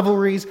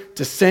 rivalries,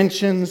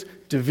 dissensions,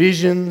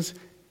 divisions,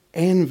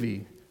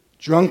 envy,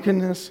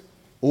 drunkenness,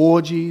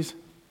 orgies,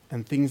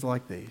 and things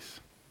like these.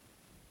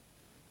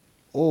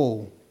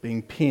 All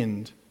being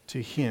pinned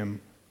to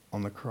him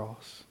on the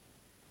cross.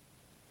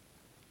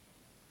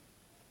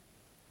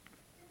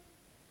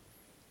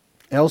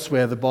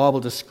 Elsewhere, the Bible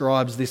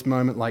describes this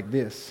moment like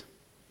this.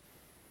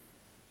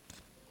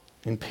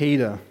 In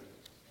Peter,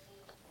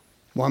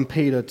 1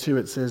 Peter 2,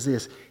 it says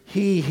this,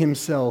 he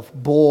himself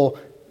bore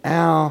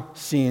our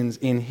sins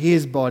in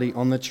his body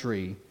on the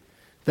tree,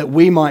 that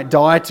we might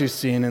die to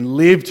sin and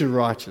live to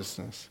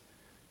righteousness.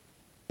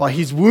 By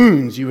his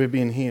wounds you have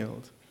been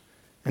healed.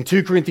 And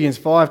 2 Corinthians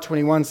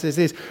 5:21 says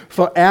this,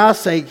 for our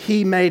sake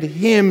he made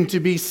him to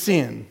be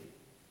sin.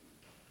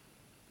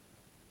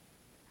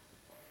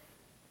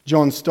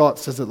 John Stott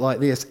says it like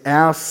this,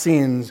 our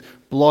sins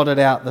blotted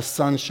out the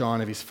sunshine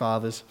of his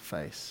Father's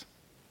face.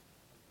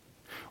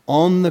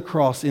 On the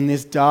cross, in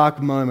this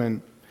dark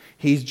moment,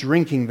 he's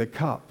drinking the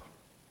cup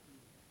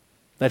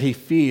that he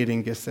feared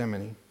in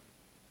Gethsemane.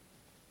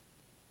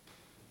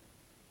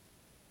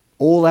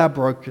 All our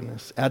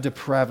brokenness, our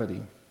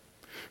depravity,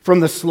 from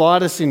the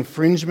slightest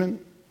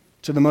infringement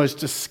to the most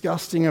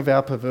disgusting of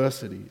our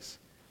perversities,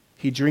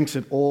 he drinks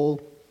it all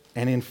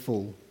and in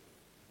full.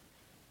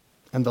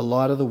 And the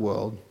light of the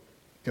world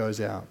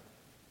goes out.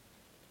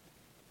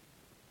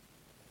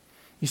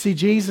 You see,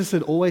 Jesus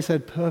had always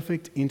had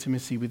perfect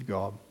intimacy with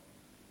God.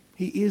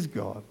 He is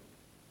God.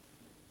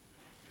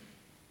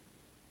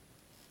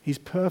 He's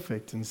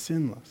perfect and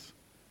sinless,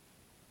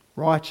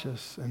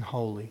 righteous and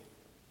holy.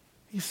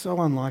 He's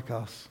so unlike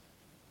us.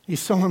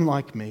 He's so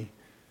unlike me.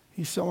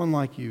 He's so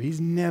unlike you.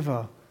 He's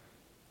never,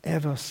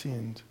 ever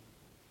sinned.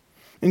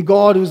 And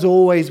God was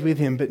always with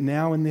him, but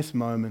now in this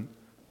moment,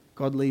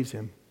 God leaves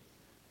him.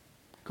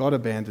 God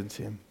abandons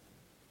him,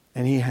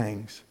 and he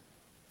hangs,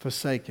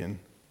 forsaken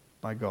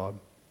by God.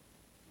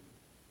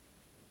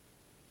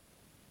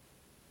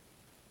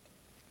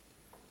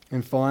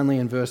 And finally,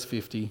 in verse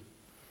 50,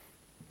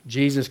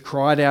 Jesus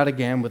cried out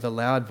again with a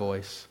loud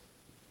voice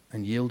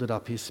and yielded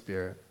up his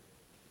spirit.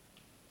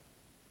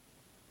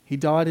 He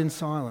died in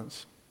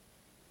silence.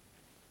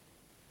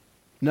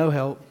 No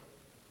help,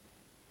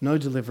 no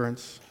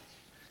deliverance,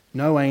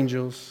 no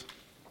angels,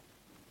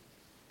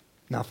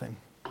 nothing.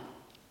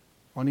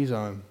 On his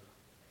own.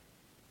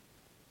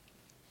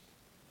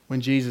 When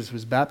Jesus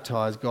was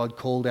baptized, God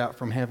called out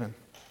from heaven,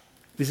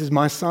 this is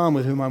my Son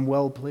with whom I'm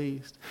well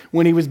pleased.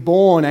 When he was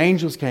born,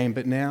 angels came,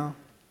 but now,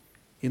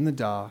 in the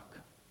dark,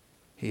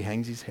 he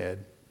hangs his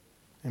head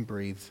and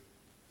breathes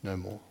no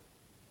more.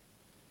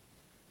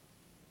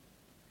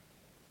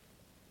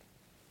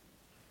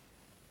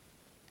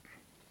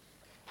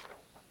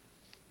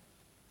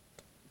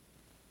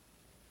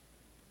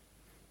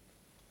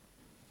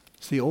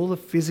 See, all the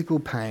physical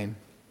pain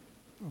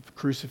of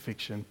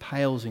crucifixion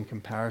pales in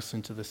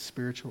comparison to the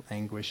spiritual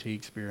anguish he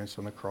experienced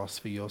on the cross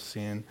for your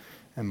sin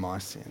and my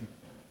sin.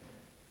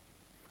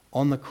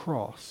 On the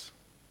cross,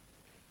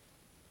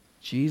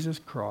 Jesus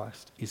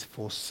Christ is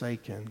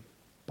forsaken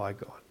by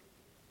God.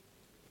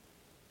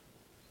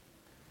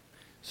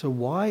 So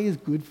why is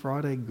Good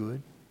Friday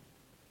good?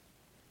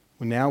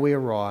 Well, now we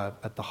arrive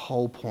at the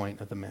whole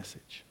point of the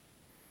message.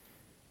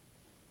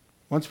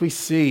 Once we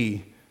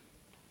see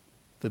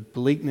the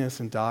bleakness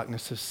and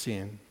darkness of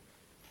sin,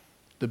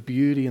 the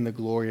beauty and the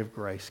glory of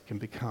grace can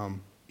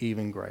become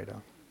even greater.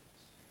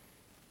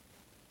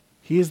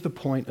 Here's the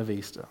point of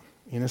Easter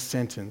in a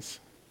sentence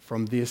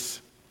from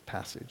this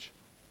passage.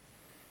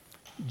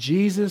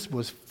 Jesus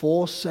was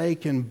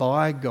forsaken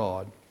by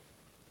God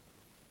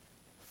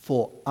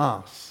for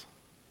us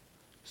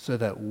so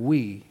that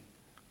we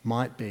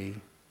might be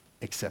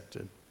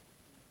accepted.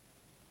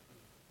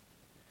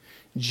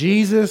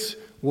 Jesus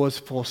was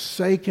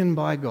forsaken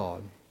by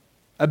God,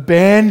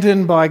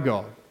 abandoned by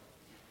God,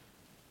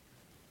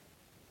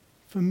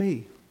 for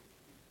me,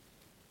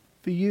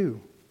 for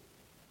you,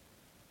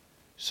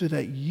 so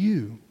that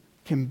you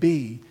can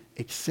be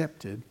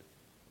accepted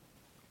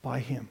by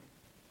him.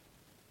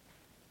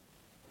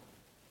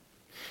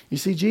 You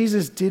see,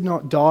 Jesus did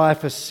not die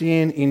for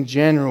sin in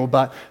general,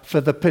 but for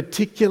the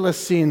particular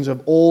sins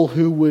of all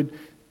who would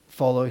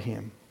follow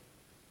him.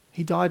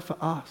 He died for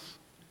us,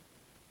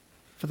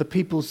 for the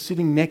people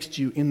sitting next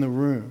to you in the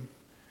room.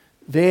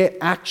 Their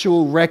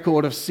actual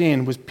record of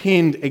sin was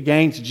pinned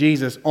against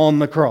Jesus on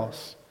the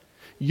cross.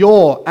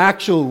 Your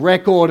actual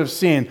record of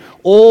sin,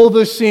 all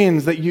the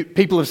sins that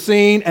people have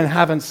seen and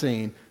haven't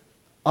seen,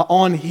 are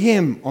on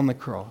him on the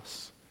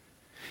cross.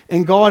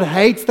 And God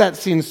hates that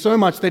sin so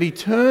much that he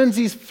turns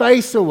his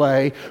face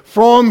away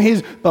from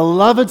his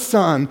beloved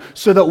Son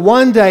so that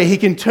one day he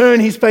can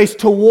turn his face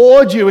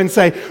toward you and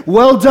say,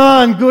 "Well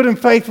done, good and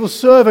faithful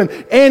servant,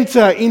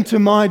 enter into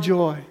my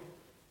joy."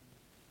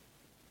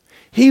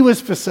 He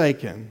was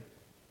forsaken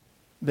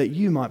that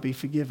you might be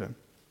forgiven.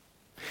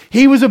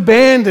 He was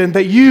abandoned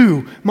that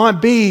you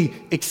might be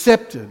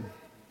accepted.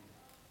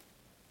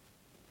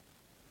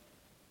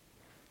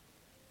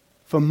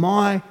 For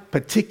my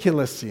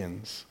particular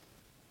sins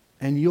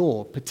and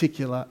your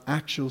particular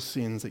actual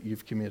sins that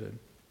you've committed.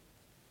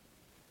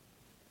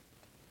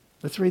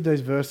 Let's read those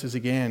verses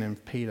again in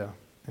Peter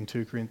and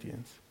 2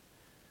 Corinthians.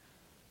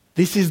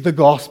 This is the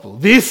gospel.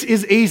 This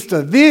is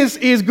Easter. This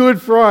is Good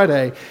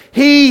Friday.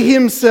 He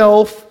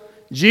himself,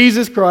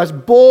 Jesus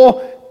Christ,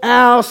 bore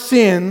our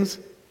sins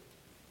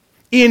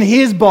in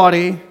his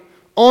body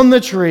on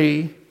the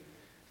tree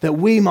that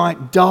we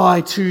might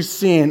die to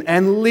sin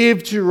and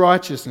live to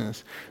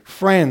righteousness.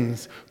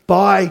 Friends,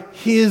 by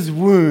his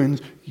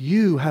wounds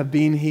you have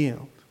been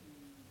healed.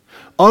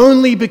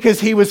 Only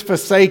because he was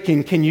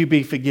forsaken can you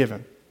be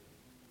forgiven.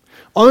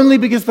 Only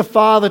because the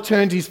Father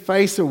turned his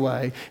face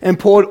away and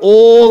poured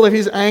all of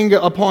his anger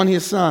upon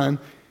his Son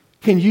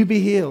can you be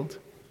healed.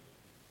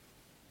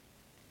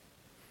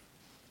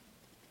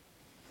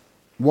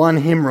 One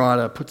hymn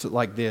writer puts it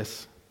like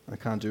this. I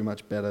can't do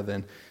much better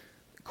than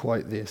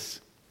quote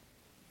this.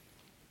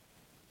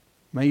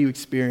 May you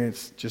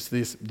experience just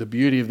this, the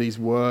beauty of these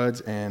words,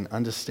 and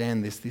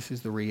understand this. This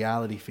is the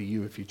reality for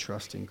you if you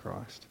trust in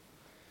Christ.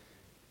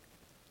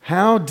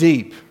 How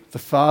deep the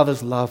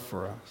Father's love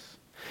for us.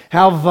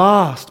 How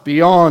vast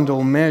beyond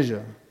all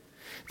measure,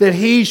 that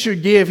he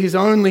should give his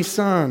only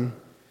Son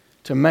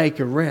to make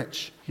a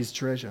wretch his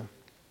treasure.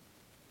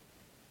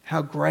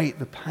 How great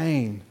the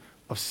pain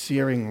of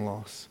searing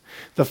loss.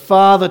 The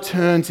Father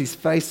turns his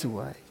face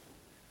away.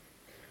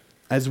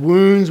 As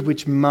wounds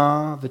which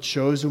mar the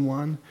chosen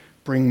one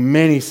bring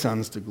many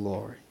sons to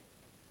glory.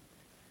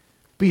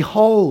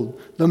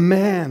 Behold the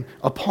man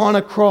upon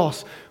a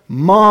cross,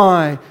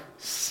 my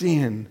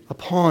sin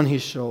upon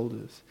his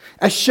shoulders.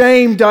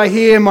 Ashamed I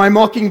hear my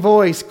mocking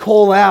voice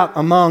call out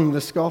among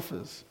the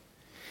scoffers.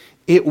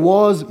 It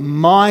was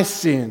my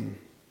sin.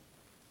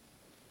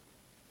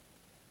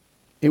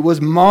 It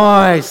was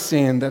my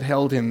sin that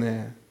held him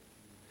there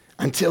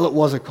until it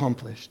was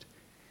accomplished.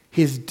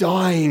 His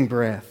dying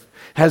breath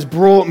has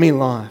brought me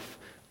life.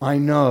 I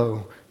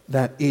know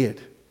that it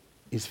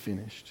is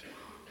finished.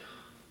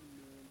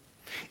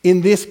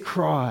 In this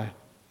cry,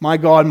 my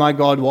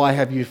God, why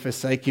have you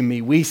forsaken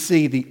me?" we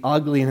see the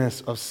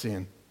ugliness of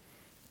sin.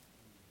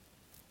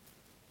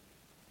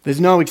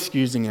 There's no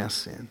excusing our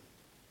sin.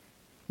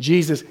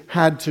 Jesus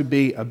had to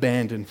be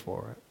abandoned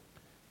for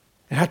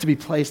it. It had to be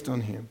placed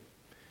on him.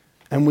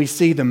 And we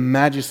see the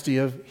majesty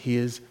of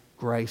his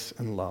grace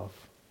and love.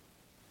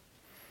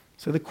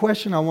 So the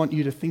question I want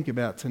you to think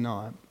about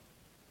tonight,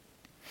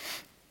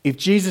 if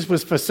Jesus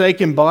was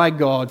forsaken by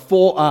God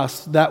for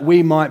us that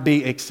we might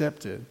be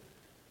accepted,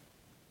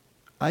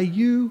 are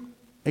you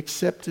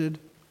accepted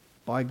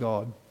by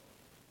God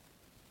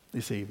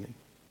this evening?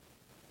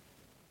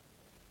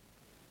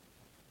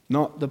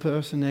 Not the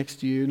person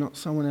next to you, not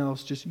someone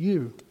else, just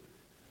you.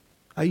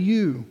 Are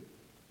you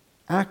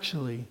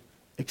actually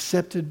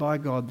accepted by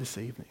God this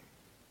evening?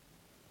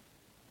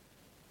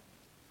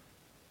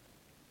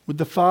 Would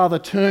the Father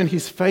turn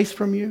his face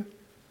from you,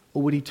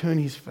 or would he turn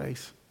his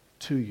face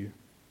to you?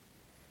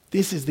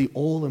 This is the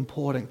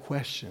all-important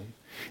question.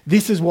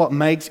 This is what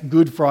makes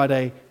Good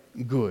Friday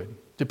good,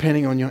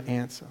 depending on your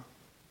answer.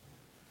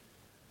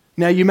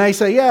 Now, you may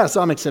say, yes,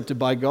 I'm accepted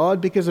by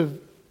God because of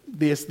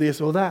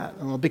this, or that,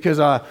 or because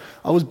I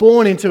was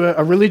born into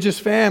a religious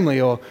family,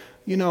 or,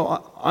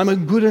 I'm a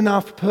good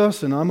enough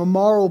person, I'm a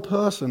moral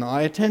person,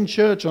 I attend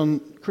church on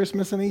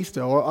Christmas and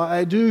Easter, or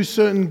I do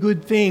certain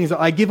good things,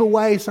 I give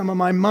away some of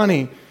my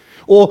money,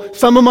 or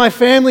some of my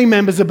family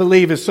members are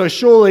believers, so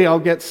surely I'll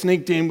get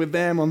sneaked in with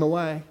them on the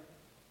way.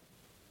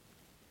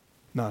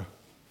 No.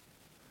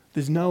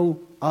 There's no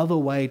other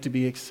way to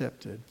be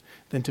accepted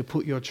than to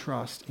put your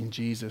trust in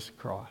Jesus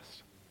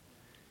Christ.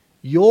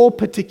 Your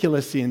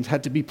particular sins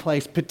had to be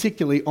placed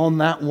particularly on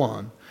that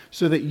one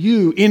so that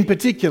you, in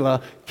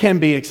particular, can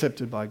be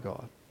accepted by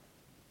God.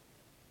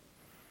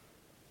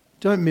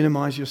 Don't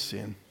minimize your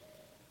sin.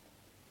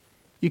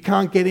 You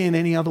can't get in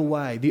any other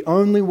way. The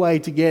only way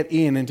to get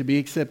in and to be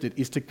accepted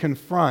is to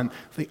confront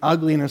the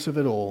ugliness of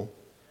it all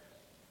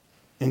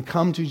and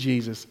come to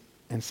Jesus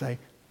and say,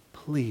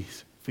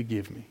 please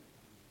forgive me.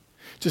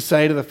 To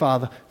say to the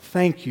Father,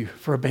 thank you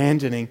for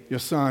abandoning your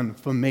Son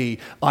for me.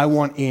 I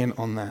want in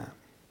on that.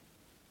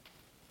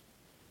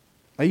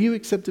 Are you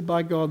accepted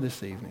by God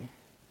this evening?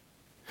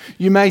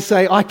 You may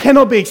say, I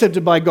cannot be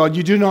accepted by God.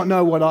 You do not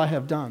know what I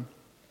have done.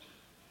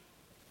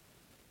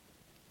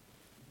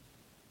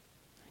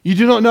 You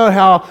do not know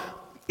how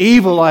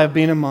evil I have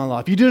been in my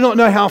life. You do not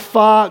know how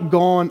far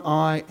gone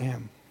I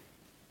am.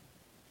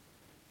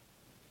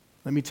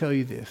 Let me tell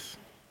you this.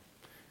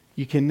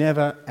 You can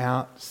never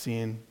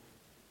out-sin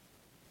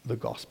the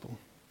gospel.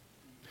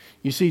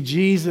 You see,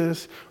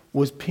 Jesus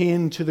was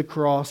pinned to the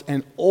cross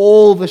and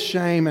all the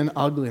shame and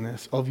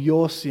ugliness of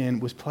your sin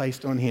was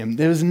placed on him.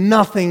 There was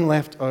nothing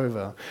left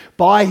over.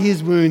 By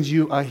his wounds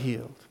you are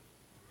healed.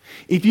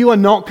 If you are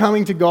not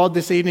coming to God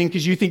this evening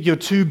because you think you're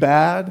too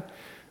bad,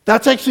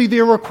 that's actually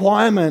the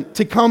requirement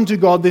to come to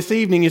God this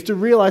evening, is to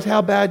realize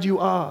how bad you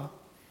are.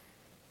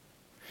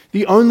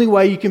 The only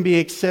way you can be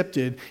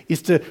accepted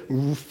is to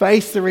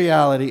face the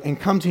reality and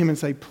come to him and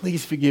say,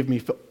 please forgive me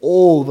for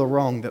all the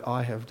wrong that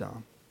I have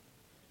done.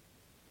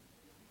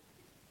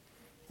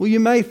 Well, you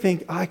may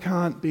think, I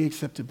can't be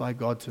accepted by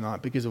God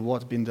tonight because of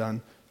what's been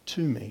done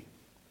to me.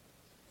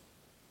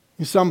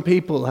 Some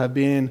people have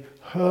been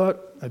hurt,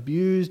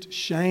 abused,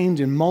 shamed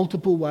in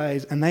multiple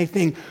ways, and they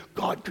think,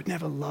 God could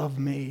never love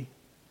me.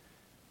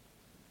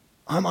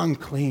 I'm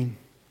unclean.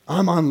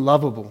 I'm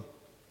unlovable.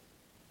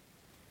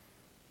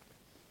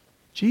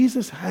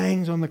 Jesus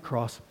hangs on the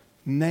cross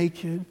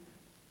naked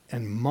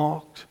and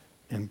mocked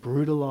and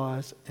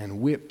brutalized and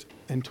whipped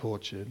and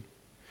tortured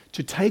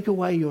to take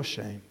away your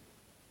shame.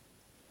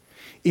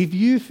 If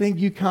you think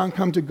you can't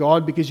come to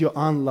God because you're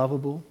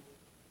unlovable,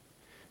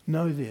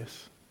 know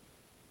this,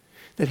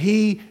 that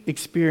he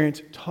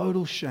experienced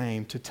total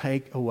shame to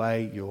take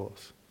away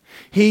yours.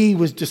 He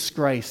was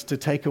disgraced to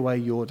take away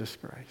your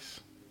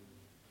disgrace.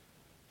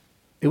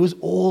 It was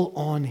all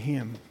on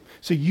him.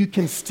 So you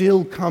can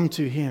still come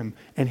to him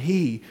and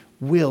he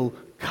will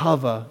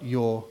cover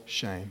your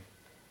shame.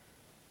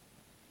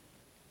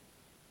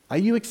 Are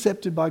you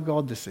accepted by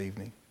God this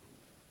evening?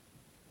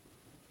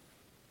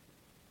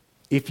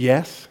 If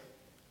yes,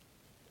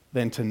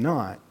 then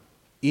tonight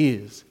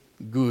is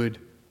Good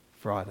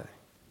Friday,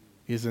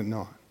 is it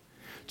not?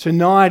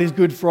 Tonight is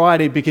Good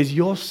Friday because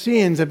your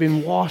sins have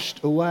been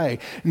washed away.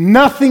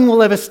 Nothing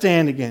will ever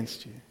stand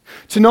against you.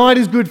 Tonight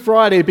is Good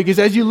Friday because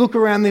as you look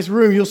around this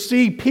room, you'll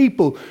see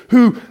people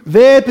who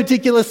their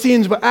particular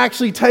sins were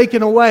actually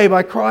taken away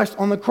by Christ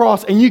on the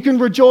cross, and you can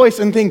rejoice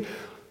and think,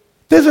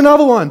 there's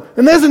another one,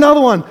 and there's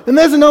another one, and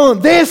there's another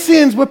one. Their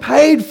sins were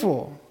paid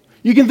for.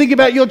 You can think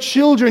about your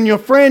children, your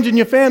friends, and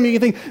your family. You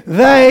can think,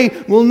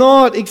 they will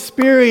not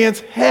experience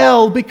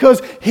hell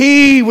because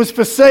he was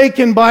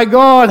forsaken by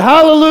God.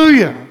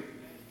 Hallelujah!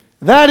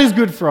 That is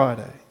Good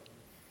Friday.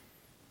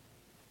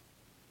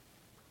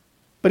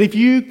 But if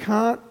you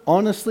can't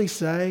honestly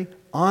say,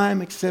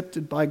 I'm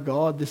accepted by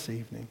God this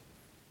evening,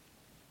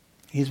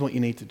 here's what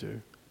you need to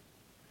do.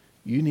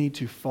 You need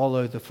to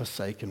follow the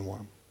forsaken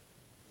one.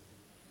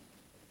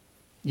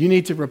 You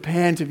need to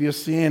repent of your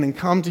sin and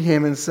come to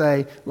him and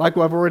say, like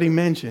I've already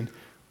mentioned,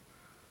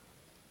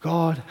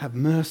 God, have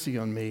mercy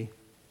on me,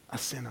 a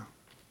sinner.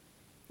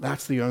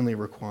 That's the only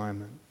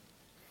requirement.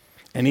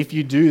 And if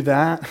you do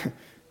that,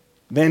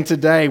 then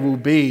today will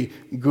be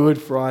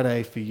Good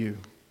Friday for you.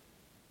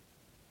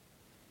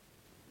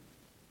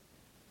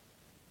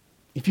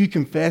 If you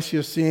confess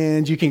your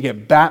sins, you can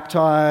get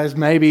baptized,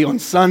 maybe on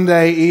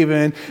Sunday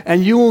even,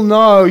 and you will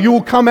know, you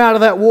will come out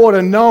of that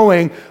water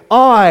knowing,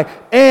 I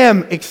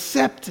am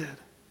accepted.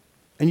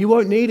 And you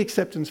won't need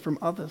acceptance from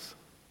others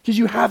because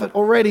you have it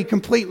already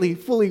completely,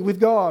 fully with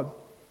God.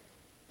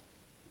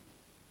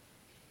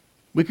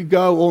 We could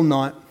go all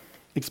night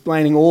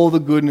explaining all the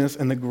goodness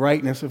and the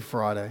greatness of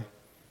Friday.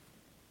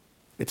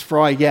 It's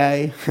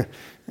Friday.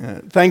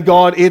 Thank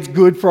God it's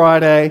Good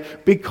Friday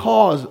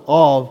because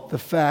of the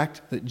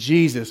fact that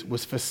Jesus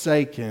was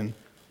forsaken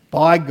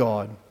by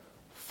God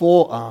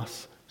for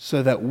us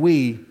so that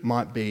we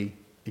might be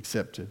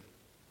accepted.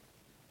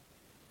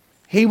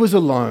 He was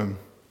alone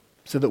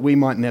so that we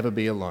might never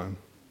be alone.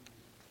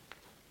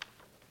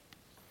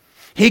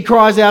 He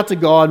cries out to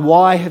God,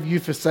 why have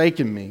you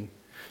forsaken me?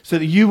 So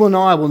that you and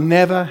I will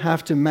never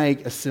have to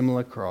make a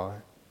similar cry.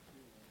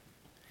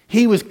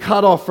 He was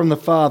cut off from the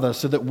Father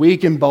so that we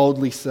can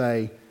boldly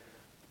say,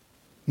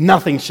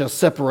 nothing shall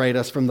separate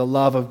us from the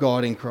love of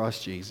God in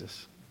Christ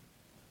Jesus.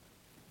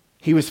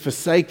 He was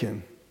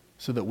forsaken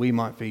so that we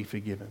might be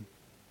forgiven.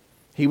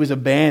 He was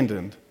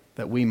abandoned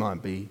that we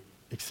might be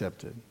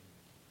accepted.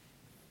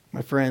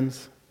 My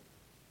friends,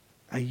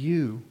 are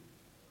you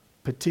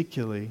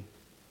particularly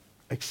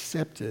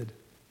accepted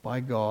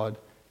by God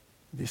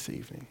this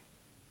evening?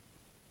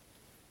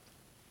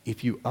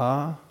 If you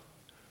are,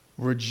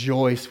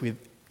 rejoice with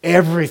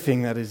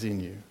everything that is in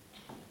you.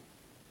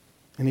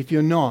 And if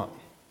you're not,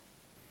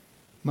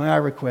 may I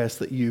request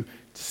that you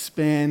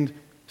spend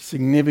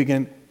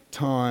significant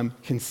time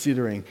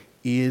considering,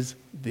 is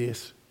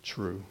this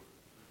true?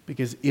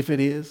 Because if it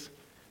is,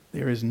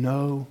 There is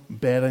no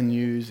better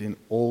news in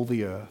all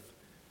the earth,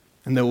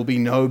 and there will be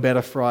no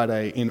better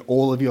Friday in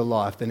all of your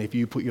life than if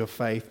you put your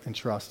faith and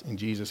trust in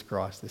Jesus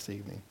Christ this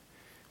evening.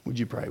 Would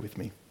you pray with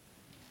me?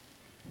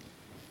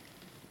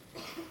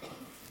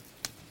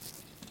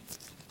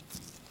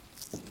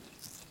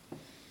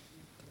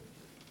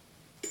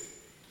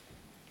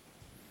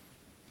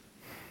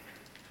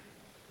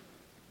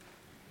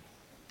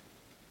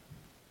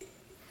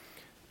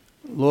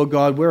 Lord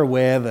God, we're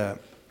aware that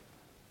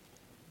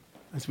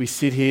as we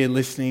sit here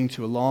listening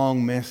to a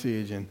long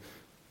message and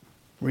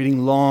reading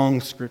long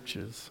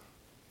scriptures,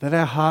 that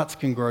our hearts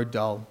can grow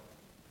dull.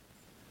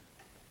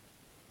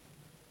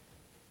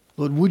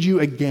 Lord, would you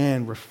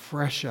again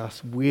refresh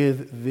us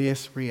with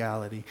this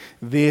reality,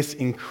 this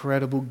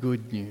incredible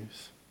good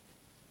news?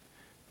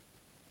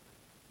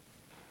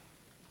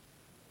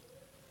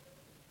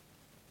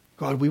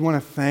 God, we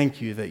want to thank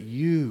you that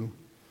you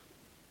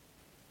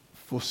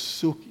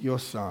forsook your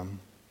Son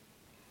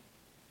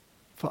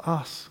for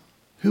us.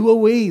 Who are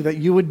we that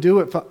you would do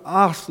it for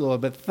us,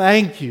 Lord? But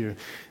thank you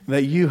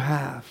that you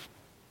have,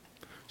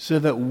 so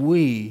that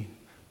we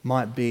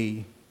might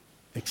be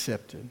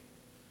accepted.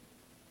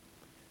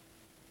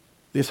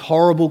 This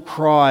horrible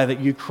cry that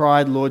you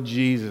cried, Lord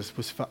Jesus,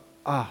 was for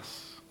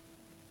us.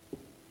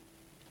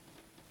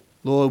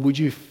 Lord, would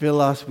you fill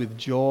us with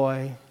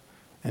joy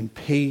and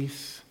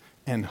peace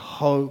and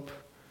hope?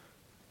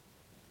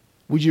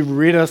 Would you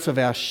rid us of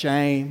our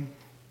shame?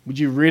 Would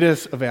you rid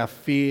us of our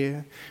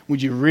fear?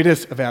 Would you rid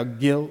us of our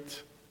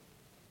guilt?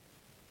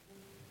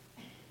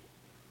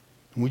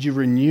 And would you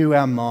renew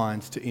our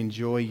minds to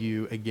enjoy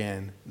you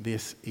again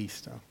this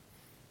Easter?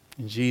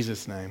 In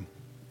Jesus' name,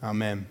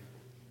 amen.